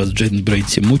 Все, что вас в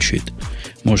JetBrains мучает,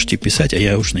 можете писать, а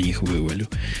я уж на них вывалю.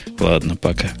 Ладно,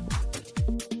 пока.